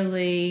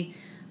particularly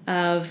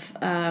of,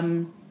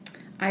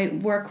 I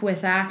work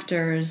with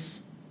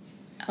actors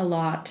a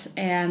lot,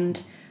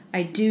 and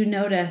I do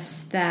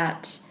notice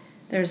that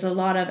there's a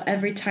lot of,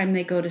 every time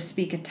they go to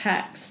speak a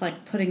text,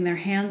 like putting their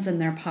hands in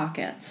their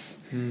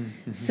pockets.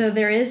 Mm-hmm. So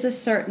there is a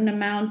certain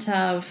amount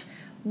of,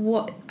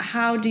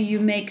 how do you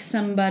make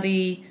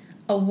somebody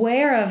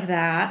aware of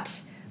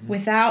that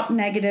without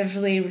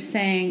negatively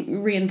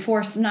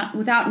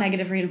without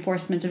negative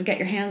reinforcement of get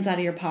your hands out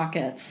of your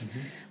pockets,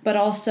 but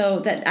also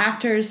that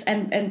actors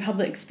and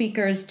public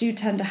speakers do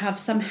tend to have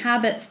some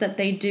habits that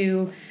they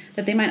do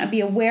that they might not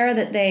be aware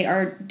that they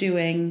are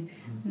doing,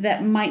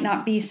 that might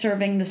not be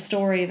serving the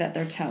story that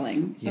they're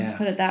telling. Let's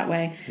put it that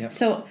way. Yep.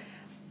 So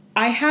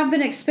I have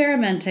been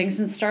experimenting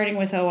since starting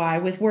with OI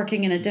with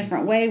working in a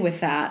different way with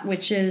that,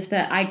 which is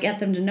that I get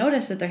them to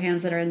notice that their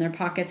hands that are in their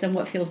pockets and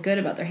what feels good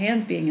about their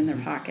hands being in their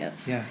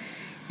pockets. Yeah.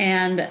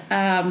 And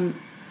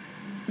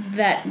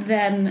that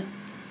then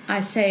I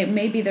say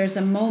maybe there's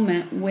a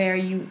moment where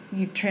you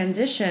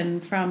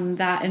transition from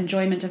that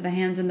enjoyment of the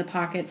hands in the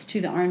pockets to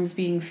the arms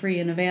being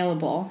free and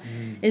available.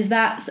 Is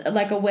that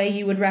like a way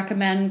you would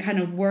recommend kind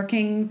of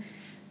working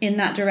in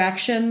that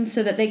direction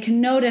so that they can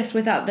notice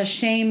without the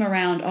shame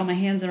around, oh, my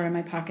hands are in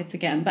my pockets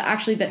again, but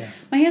actually that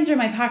my hands are in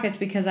my pockets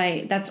because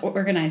that's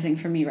organizing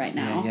for me right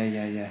now.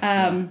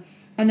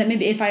 And that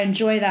maybe if I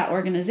enjoy that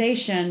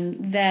organization,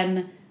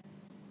 then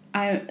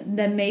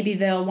maybe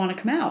they'll want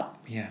to come out.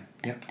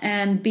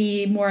 And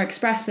be more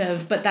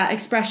expressive, but that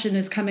expression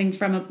is coming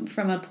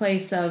from a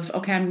place of,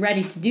 okay, I'm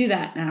ready to do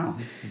that now,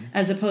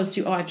 as opposed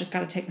to, oh, I've just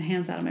got to take my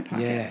hands out of my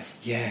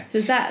pockets. So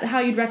is that how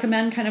you'd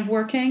recommend kind of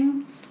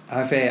working?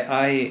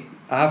 I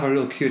have a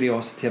real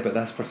curiosity about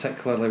this,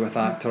 particularly with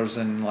actors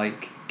and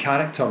like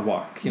character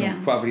work, you know,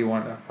 whatever you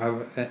want,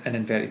 in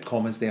inverted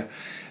commas there.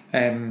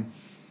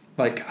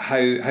 Like how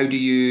do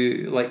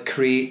you like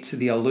create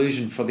the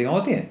illusion for the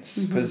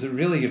audience? Because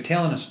really you're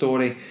telling a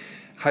story.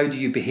 How do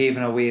you behave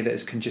in a way that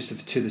is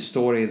conducive to the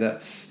story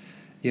that's,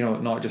 you know,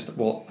 not just,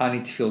 well, I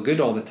need to feel good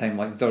all the time.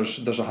 Like there's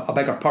a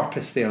bigger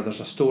purpose there. There's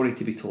a story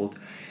to be told.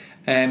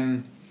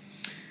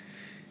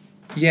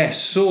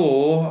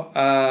 So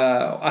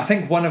I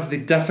think one of the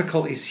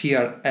difficulties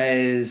here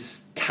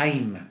is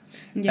time.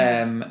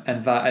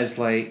 And that is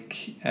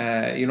like,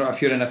 you know,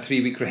 if you're in a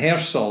 3-week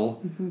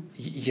rehearsal,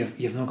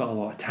 you've not got a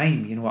lot of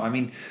time, you know what I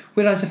mean?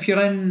 Whereas if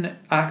you're in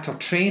actor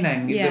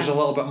training, there's a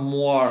little bit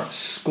more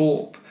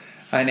scope.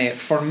 And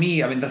for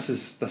me, I mean, this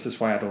is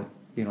why I don't,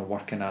 you know,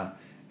 work in a.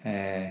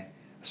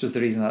 This was the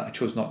reason that I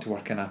chose not to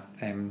work in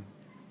an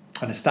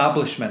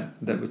establishment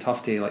that would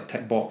have to like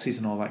tick boxes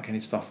and all that kind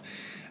of stuff.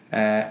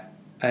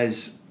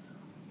 Is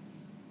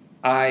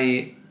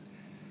I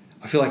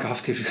feel like I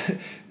have to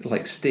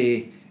like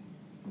stay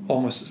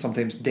almost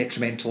sometimes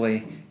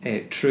detrimentally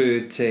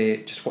true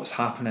to just what's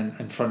happening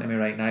in front of me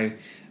right now,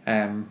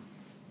 and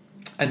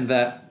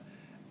that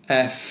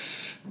if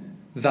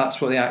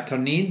that's what the actor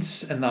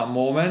needs in that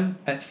moment,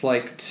 it's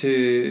like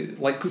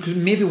because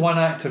maybe one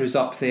actor who's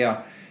up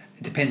there,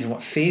 it depends on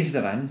what phase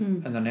they're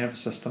in their nervous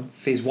system.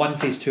 Phase 1,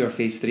 phase 2 or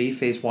phase 3.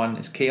 Phase 1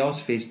 is chaos,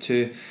 phase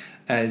 2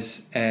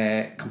 is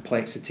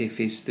complexity,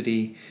 phase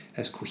 3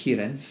 is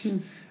coherence.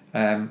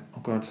 Oh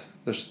god,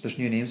 there's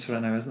new names for it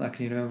now, isn't there?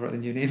 Can you remember what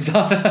the new names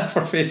are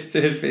for phase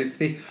 2 and phase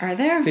 3? Are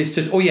there? Phase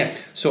 2,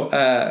 so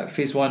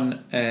phase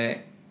 1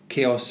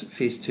 chaos,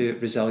 phase 2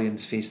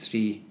 resilience, phase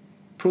 3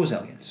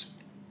 prosilience.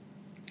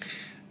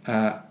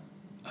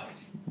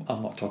 I'll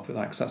not talk about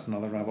that because that's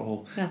another rabbit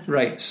hole. That's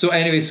right. So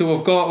anyway, so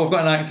we've got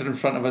an actor in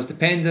front of us.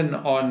 Depending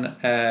on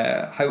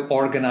how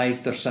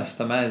organised their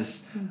system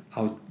is,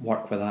 I would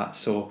work with that.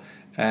 So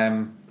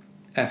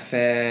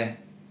if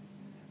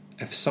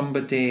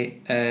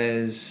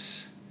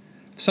somebody's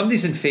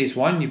in phase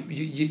 1,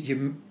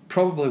 you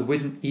probably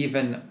wouldn't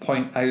even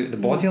point out the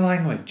body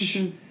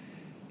language.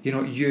 You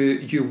know,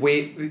 you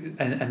wait,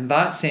 in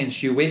that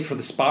sense, you wait for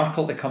the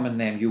sparkle to come in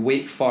them. You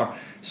wait for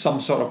some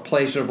sort of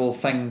pleasurable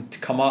thing to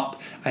come up,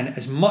 and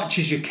as much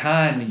as you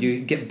can, you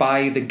get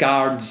by the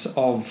guards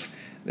of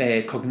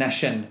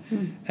cognition.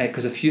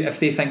 Because if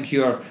they think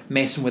you're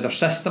messing with their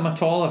system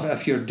at all,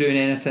 if you're doing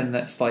anything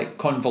that's like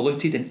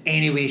convoluted in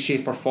any way,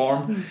 shape, or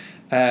form,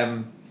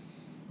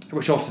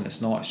 which often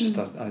it's not. It's just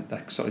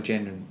a sort of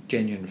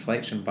genuine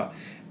reflection, but.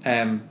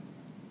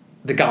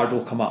 The guard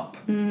will come up.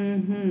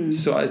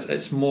 So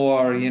it's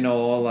more, you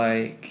know,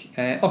 like,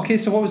 okay,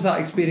 so what was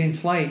that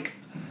experience like?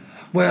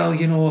 Well,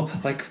 you know,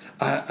 like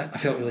I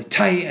felt really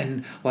tight,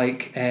 and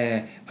like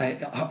I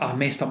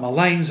messed up my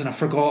lines, and I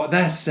forgot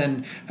this,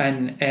 and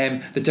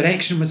the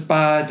direction was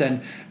bad,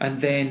 and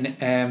then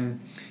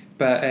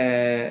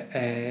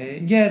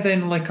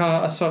then like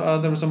a sort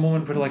of, there was a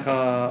moment where like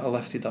I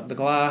lifted up the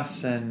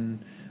glass, and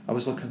I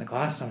was looking at the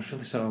glass, and I was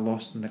really sort of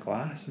lost in the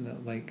glass, and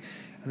it, like.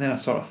 And then I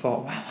sort of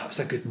thought, wow, that was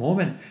a good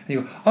moment. And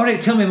you go, all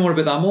right, tell me more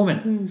about that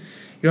moment. You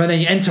know, and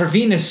then you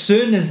intervene as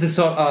soon as the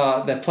sort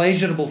of the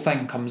pleasurable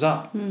thing comes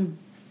up.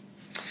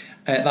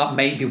 That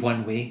might be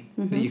one way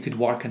that you could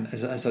work in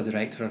as a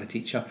director or a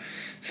teacher.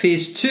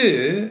 Phase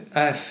 2,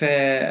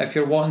 if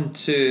you're wanting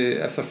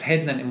to, if they're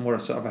heading into more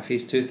sort of a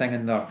phase 2 thing,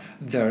 and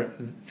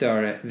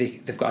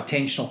they've got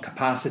attentional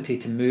capacity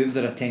to move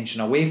their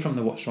attention away from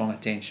the what's wrong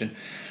attention,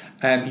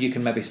 you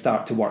can maybe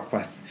start to work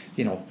with,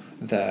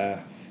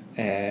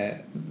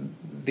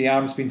 the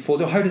arms being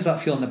folded. How does that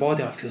feel in the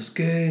body? Oh, it feels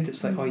good.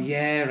 It's like, oh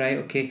yeah, right,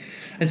 okay.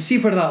 And see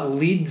where that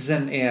leads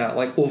into,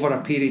 like, over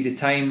a period of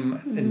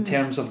time in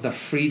terms of their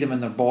freedom in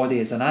their body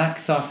as an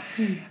actor.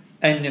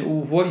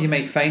 And what you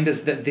might find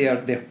is that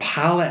their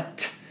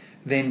palette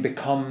then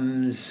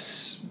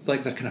becomes,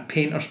 like, their kind of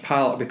painter's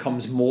palette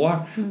becomes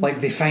more. Like,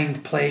 they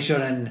find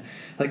pleasure in,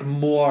 like,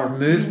 more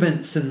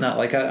movements in that.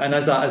 Like, and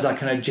as I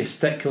kind of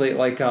gesticulate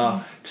like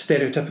a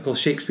stereotypical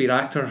Shakespeare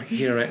actor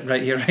here,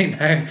 right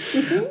now,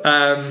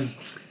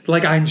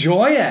 like, I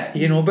enjoy it,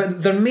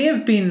 but there may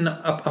have been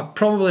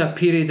probably a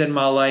period in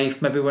my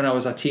life, maybe when I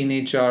was a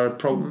teenager,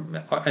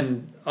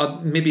 and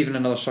maybe even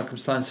in other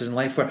circumstances in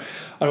life, where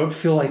I don't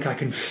feel like I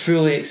can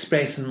fully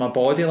express in my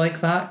body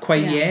like that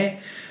quite yet.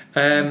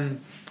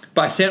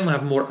 But I certainly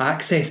have more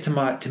access to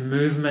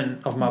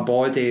movement of my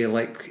body,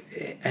 like,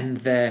 and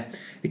the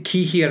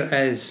key here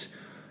is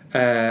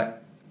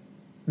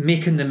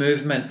making the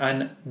movement,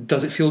 and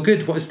does it feel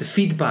good? What is the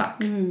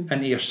feedback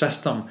into your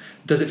system?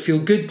 Does it feel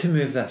good to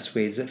move this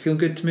way? Does it feel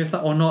good to move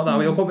that, or not that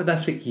way? Oh, what about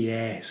this way?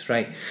 Yes,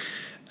 right.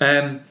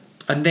 And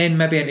then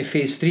maybe into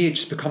phase 3, it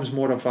just becomes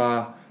more of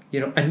a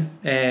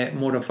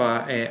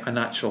a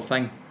natural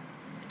thing.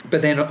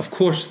 But then, of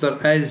course,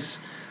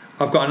 I've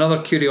got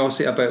another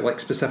curiosity about, like,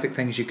 specific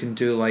things you can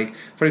do. Like,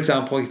 for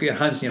example, you put your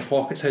hands in your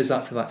pockets. How's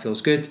that feel? That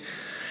feels good.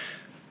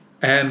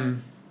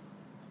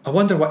 I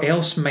wonder what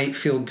else might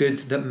feel good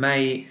that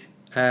might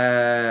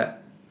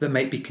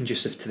be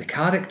conducive to the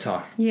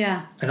character.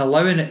 Yeah. And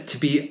allowing it to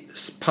be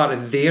part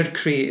of their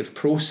creative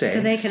process. So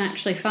they can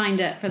actually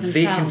find it for themselves.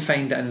 They can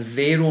find it in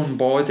their own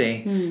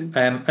body.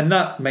 And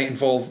that might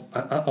involve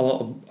a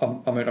little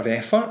amount of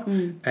effort.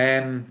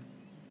 And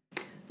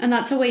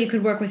that's a way you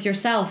could work with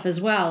yourself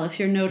as well. If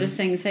you're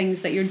noticing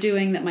things that you're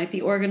doing that might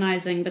be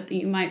organising, but that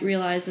you might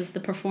realise as the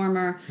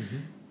performer,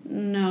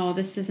 no,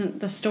 this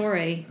isn't the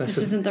story. This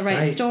isn't the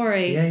right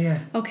story. Yeah.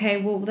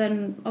 Okay, well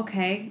then,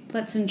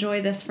 let's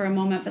enjoy this for a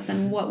moment, but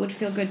then what would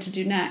feel good to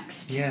do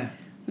next? Yeah.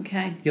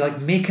 Okay. You're,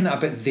 like, making it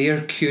about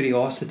their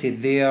curiosity,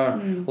 their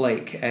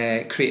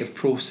creative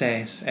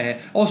process.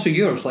 Also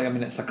yours, like, I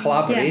mean, it's a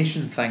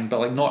collaboration thing, but,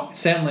 like,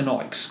 certainly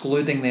not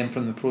excluding them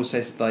from the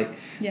process, that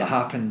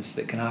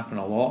can happen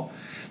a lot.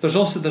 I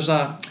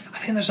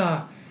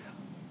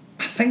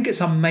think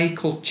it's a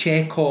Michael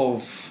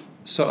Chekhov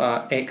sort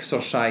of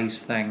exercise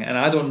thing, and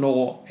I don't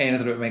know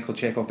anything about Michael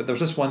Chekhov, but there's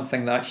this one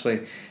thing that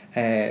actually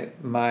I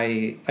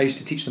used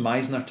to teach the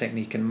Meisner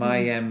technique, and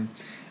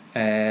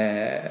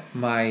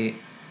my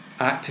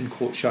acting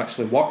coach who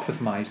actually worked with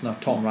Meisner,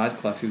 Tom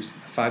Radcliffe, who's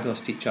a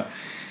fabulous teacher,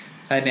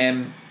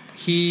 and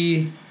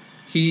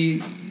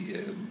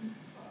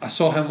I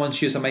saw him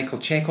once use a Michael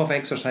Chekhov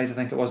exercise, I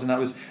think it was, and that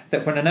was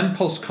that when an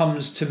impulse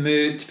comes to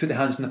move, to put the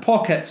hands in the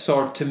pockets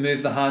or to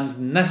move the hands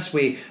in this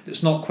way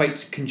that's not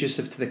quite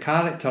conducive to the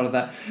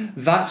character,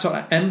 that sort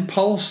of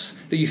impulse,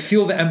 that you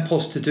feel the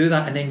impulse to do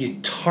that, and then you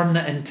turn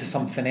it into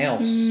something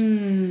else.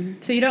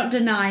 So you don't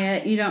deny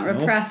it, you don't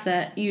repress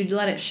it, you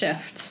let it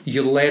shift.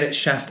 You let it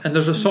shift, and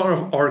there's a sort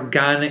of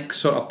organic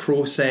sort of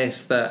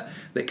process that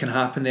can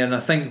happen there, and I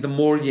think the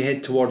more you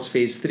head towards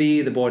phase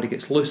 3, the body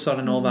gets looser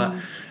and all that.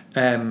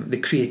 The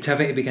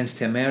creativity begins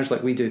to emerge.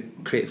 Like, we do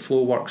creative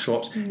flow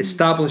workshops,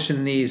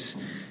 establishing these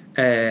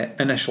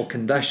initial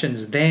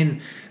conditions,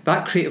 then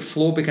that creative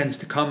flow begins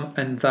to come,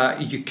 and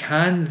that you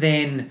can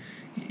then,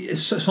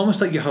 it's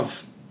almost like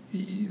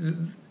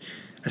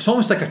it's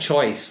almost like a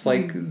choice.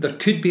 Like, there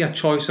could be a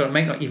choice, or it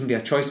might not even be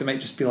a choice, it might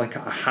just be like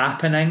a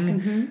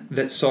happening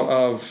that's sort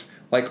of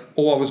like,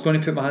 oh, I was going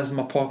to put my hands in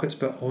my pockets,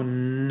 but oh,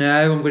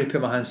 now I'm going to put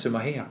my hands through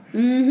my hair.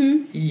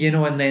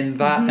 And then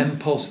that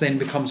impulse then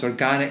becomes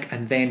organic,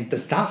 and then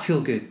does that feel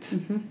good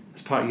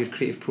as part of your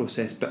creative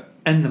process? But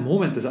in the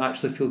moment, does it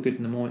actually feel good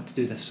in the moment to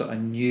do this sort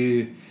of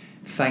new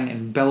thing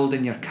and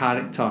building your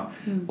character,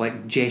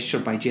 like gesture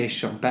by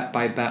gesture, bit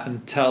by bit,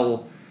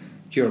 until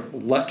you're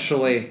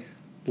literally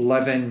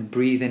living,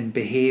 breathing,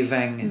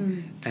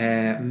 behaving,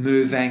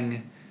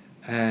 moving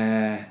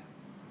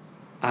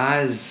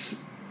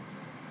as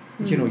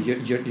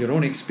your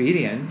own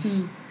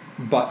experience,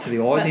 but to the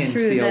audience,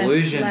 the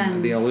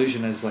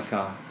illusion is like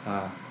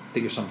that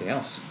you're somebody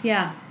else.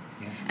 Yeah.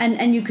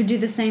 And you could do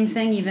the same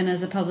thing even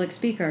as a public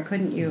speaker,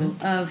 couldn't you?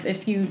 Of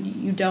if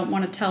you don't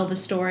want to tell the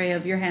story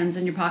of your hands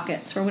in your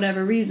pockets for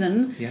whatever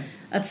reason,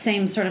 a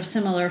same sort of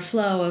similar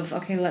flow of,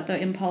 okay, let the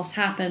impulse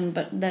happen,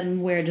 but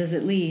then where does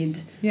it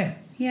lead? Yeah,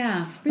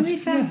 really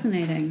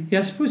fascinating.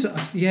 I suppose,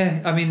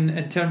 I mean,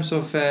 in terms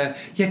of,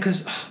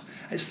 because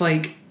it's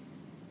like,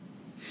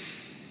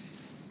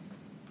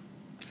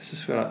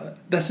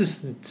 this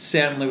is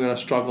certainly where I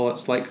struggle.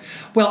 It's like,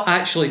 well,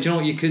 actually, do you know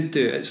what you could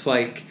do? It's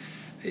like,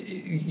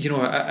 maybe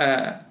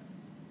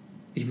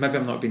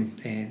I'm not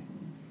being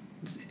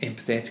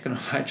empathetic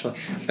enough actually.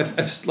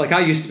 If like I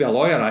used to be a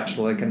lawyer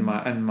actually, like in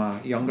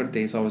my younger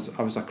days, I was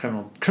a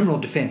criminal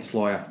defence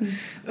lawyer,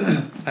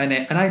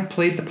 and I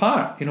played the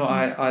part. You know,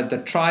 I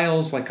did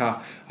trials, like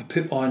I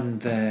put on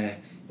the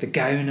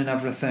gown and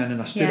everything,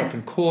 and I stood up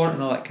in court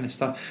and all that kind of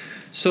stuff.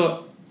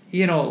 So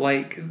you know,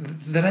 like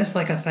there is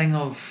like a thing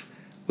of,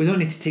 we don't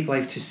need to take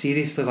life too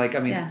seriously. Like, I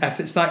mean,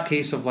 if it's that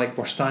case of like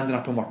we're standing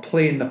up and we're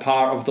playing the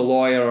part of the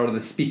lawyer or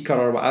the speaker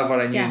or whatever,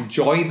 and you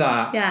enjoy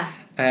that,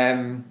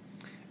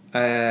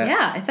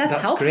 if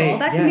that's helpful, great.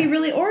 that can be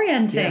really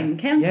orienting,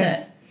 can't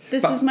it?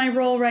 This is my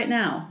role right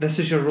now. This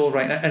is your role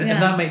right now, and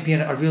that might be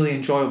a really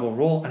enjoyable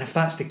role. And if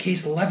that's the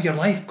case, live your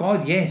life.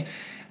 God, yes.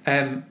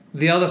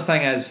 The other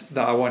thing is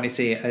that I want to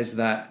say is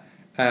that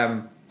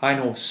I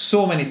know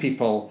so many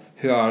people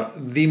who are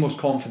the most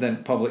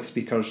confident public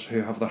speakers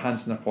who have their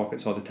hands in their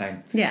pockets all the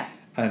time. Yeah.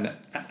 And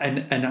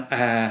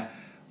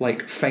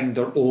like find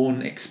their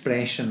own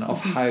expression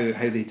of how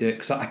they do it.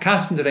 Because a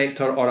casting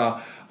director or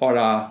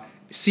a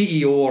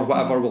CEO or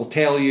whatever will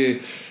tell you,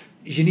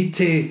 you need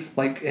to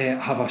like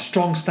have a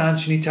strong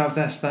stance, you need to have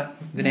this, that,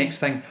 the next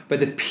thing.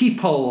 But the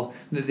people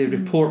that they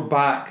report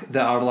back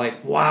that are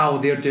like, wow,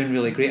 they're doing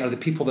really great, are the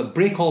people that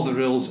break all the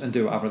rules and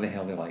do whatever the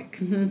hell they like.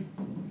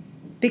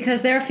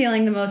 Because they're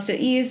feeling the most at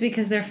ease,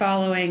 because they're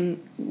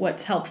following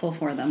what's helpful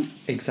for them.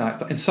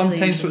 Exactly. And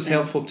sometimes what's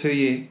helpful to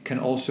you can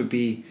also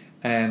be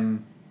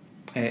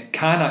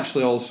can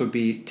actually also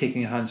be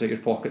taking your hands out your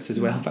pockets as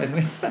well, by the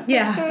way.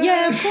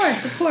 Yeah,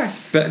 of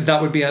course. But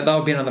that would be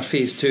another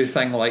phase 2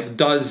 thing. Like,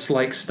 does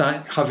like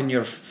having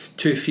your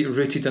 2 feet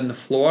rooted in the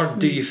floor,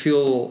 do you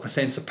feel a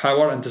sense of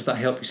power, and does that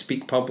help you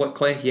speak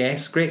publicly?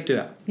 Yes, great, do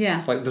it.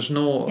 Yeah. Like, there's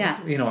no,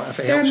 you know, if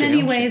it there helps you. There are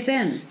many ways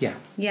in. Yeah.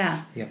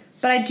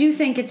 But I do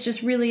think it's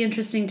just really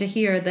interesting to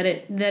hear that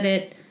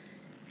it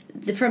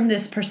from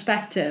this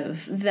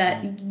perspective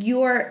that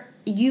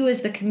you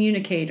as the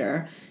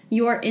communicator,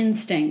 your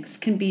instincts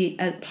can be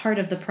a part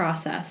of the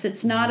process.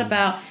 It's not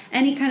about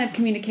any kind of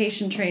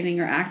communication training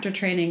or actor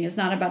training is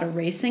not about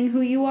erasing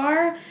who you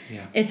are.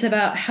 Yeah. It's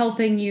about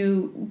helping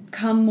you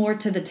come more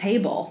to the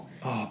table.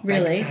 Oh,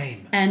 really, big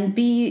time. And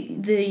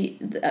be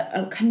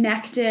a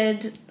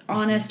connected,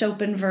 honest,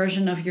 open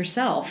version of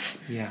yourself.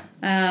 Yeah.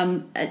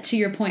 To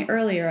your point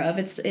earlier of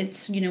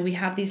it's you know, we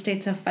have these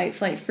states of fight,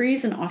 flight,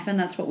 freeze, and often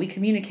that's what we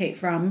communicate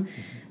from.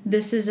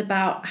 This is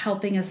about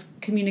helping us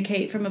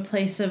communicate from a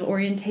place of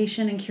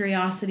orientation and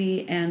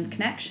curiosity and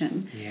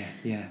connection.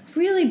 Yeah.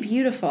 Really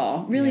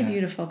beautiful,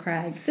 beautiful,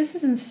 Craig. This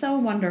has been so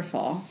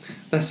wonderful.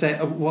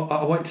 I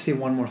want to say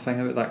one more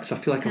thing about that, because I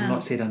feel like I've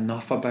not said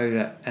enough about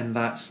it, and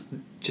that's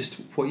just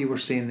what you were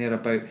saying there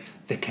about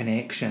the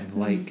connection.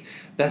 Like,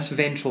 this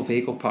ventral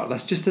vagal part,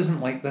 this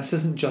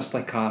isn't just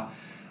like a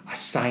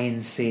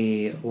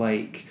science-y,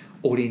 like,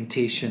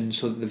 orientation,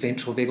 so that the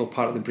ventral vagal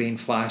part of the brain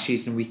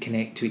flashes and we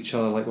connect to each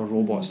other like we're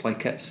robots.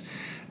 Like,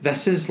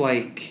 this is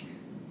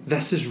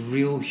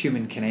real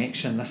human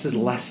connection. This is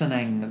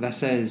listening.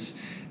 This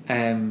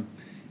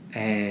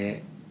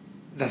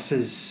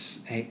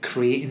is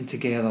creating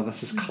together.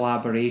 This is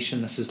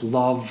collaboration. This is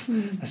love.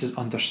 This is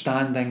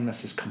understanding.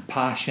 This is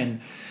compassion.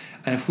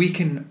 And if we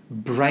can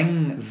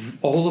bring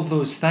all of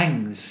those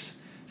things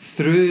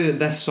through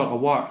this sort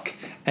of work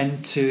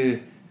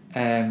into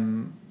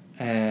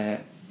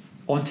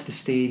onto the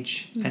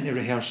stage, into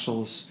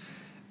rehearsals,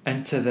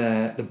 into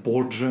the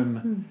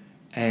boardroom,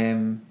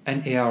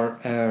 into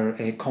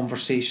our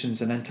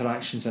conversations and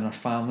interactions in our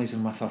families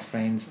and with our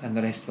friends and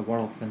the rest of the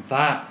world, then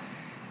that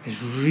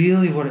is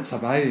really what it's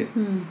about.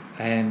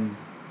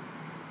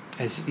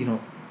 Is, you know,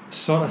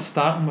 sort of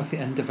starting with the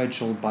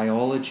individual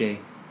biology,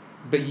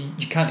 but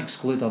you can't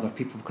exclude other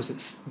people because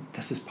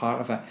this is part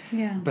of it.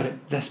 Yeah.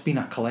 But this being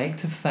a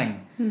collective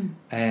thing,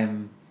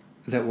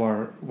 that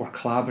we're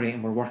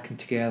collaborating, we're working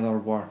together,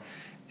 we're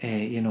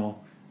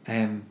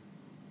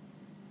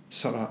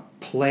sort of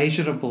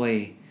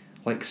pleasurably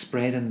like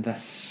spreading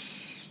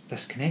this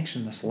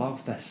connection, this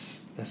love,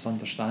 this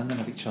understanding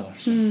of each other.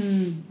 So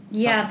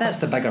that's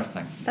the bigger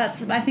thing.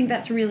 I think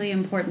that's really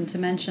important to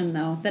mention,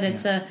 though, that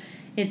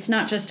it's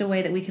not just a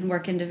way that we can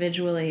work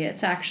individually.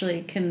 It's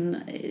actually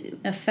can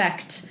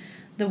affect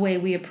the way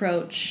we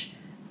approach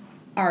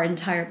our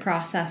entire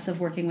process of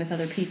working with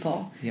other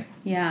people.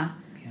 Yeah.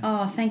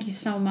 Oh, thank you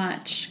so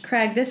much,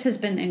 Craig. This has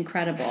been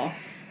incredible.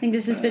 I think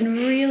this has been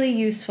really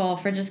useful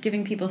for just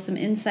giving people some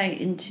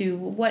insight into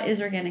what is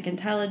organic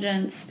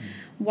intelligence,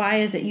 why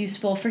is it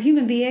useful for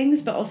human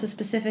beings, but also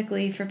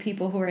specifically for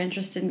people who are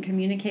interested in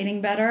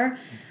communicating better.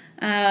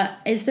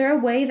 Is there a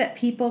way that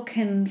people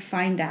can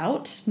find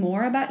out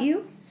more about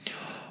you?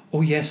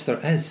 Oh, yes,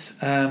 there is.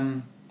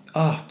 So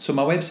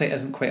my website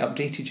isn't quite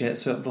updated yet,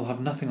 so they'll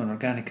have nothing on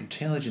organic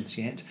intelligence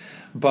yet.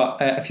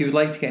 But if you would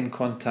like to get in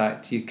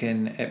contact, you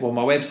can... my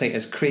website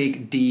is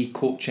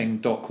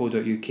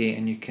craigdcoaching.co.uk,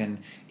 and you can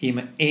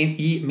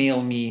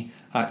email me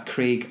at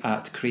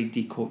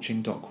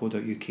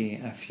craig@craigdcoaching.co.uk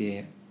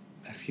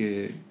if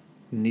you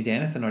need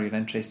anything, or you're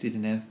interested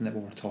in anything that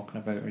we were talking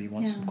about, or you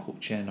want some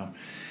coaching, or...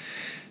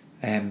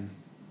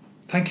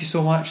 thank you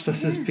so much.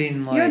 This has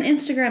been like... You're on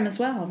Instagram as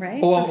well,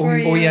 right?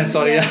 Yeah,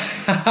 sorry. Yeah.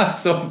 I'm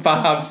so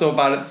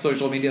bad at the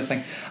social media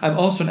thing. I'm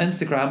also on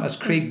Instagram as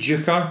Craig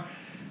Duchar.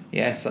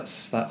 Yes,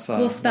 that's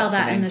we'll spell that's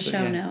that in the but,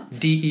 show notes.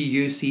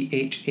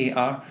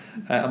 Deuchar.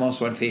 I'm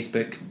also on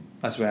Facebook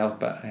as well,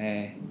 but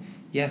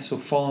so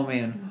follow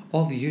me on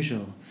all the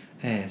usual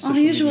social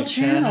media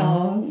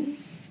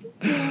channels.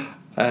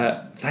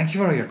 Thank you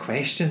for all your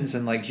questions,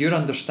 and like your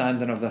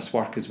understanding of this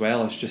work as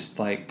well is just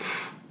like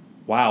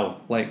wow,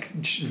 like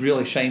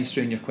really shines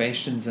through in your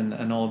questions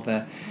and all of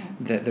the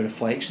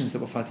reflections that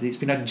we've had today. It's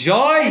been a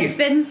joy. It's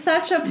been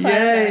such a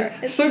pleasure. Yeah,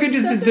 it's so good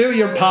just to do it with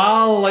your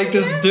pal, like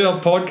just do a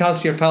podcast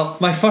with your pal.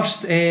 My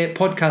first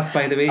podcast,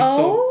 by the way,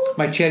 so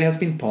my cherry has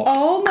been popped.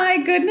 Oh my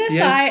goodness,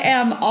 yes. I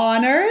am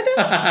honored,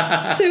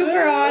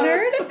 super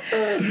honored.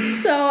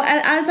 So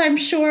as I'm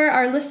sure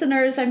our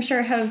listeners,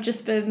 have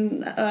just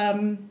been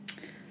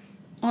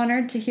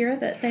honored to hear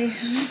that they...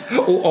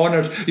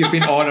 Honored. You've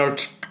been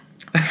honored.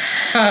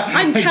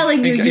 I'm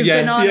telling you, you've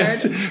been honored.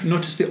 Yes.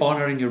 Notice the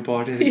honour in your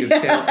body that you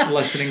felt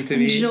listening to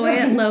me. Enjoy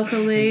it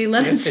locally.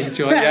 Let's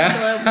enjoy it.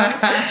 Yeah.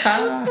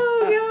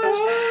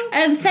 Oh gosh!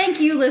 And thank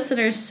you,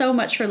 listeners, so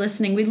much for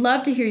listening. We'd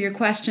love to hear your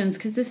questions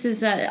because this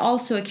is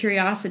also a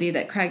curiosity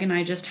that Craig and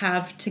I just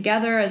have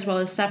together as well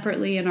as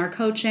separately in our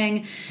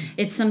coaching.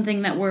 It's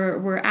something that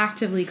we're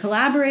actively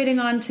collaborating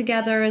on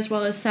together as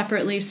well as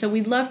separately. So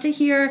we'd love to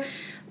hear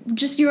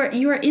just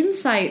your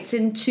insights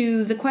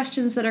into the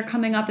questions that are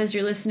coming up as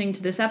you're listening to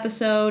this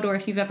episode, or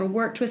if you've ever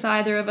worked with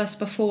either of us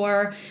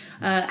before,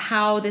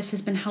 how this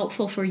has been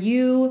helpful for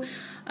you,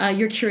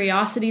 your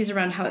curiosities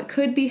around how it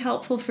could be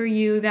helpful for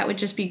you. That would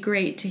just be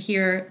great to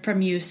hear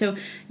from you. So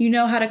you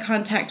know how to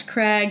contact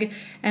Craig,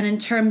 and in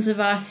terms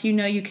of us,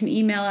 you can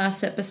email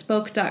us at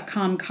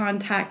bespoke.com,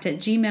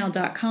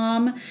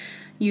 contact@gmail.com.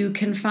 You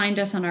can find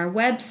us on our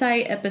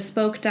website at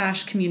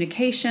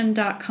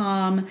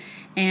bespoke-communication.com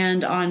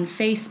and on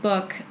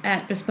Facebook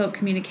at Bespoke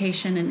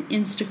Communication and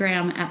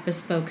Instagram at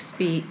Bespoke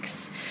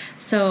Speaks.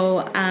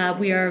 So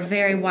we are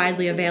very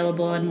widely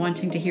available and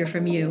wanting to hear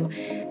from you.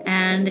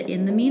 And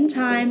in the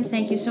meantime,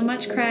 thank you so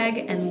much,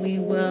 Craig, and we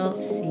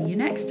will see you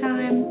next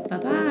time.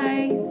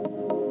 Bye-bye.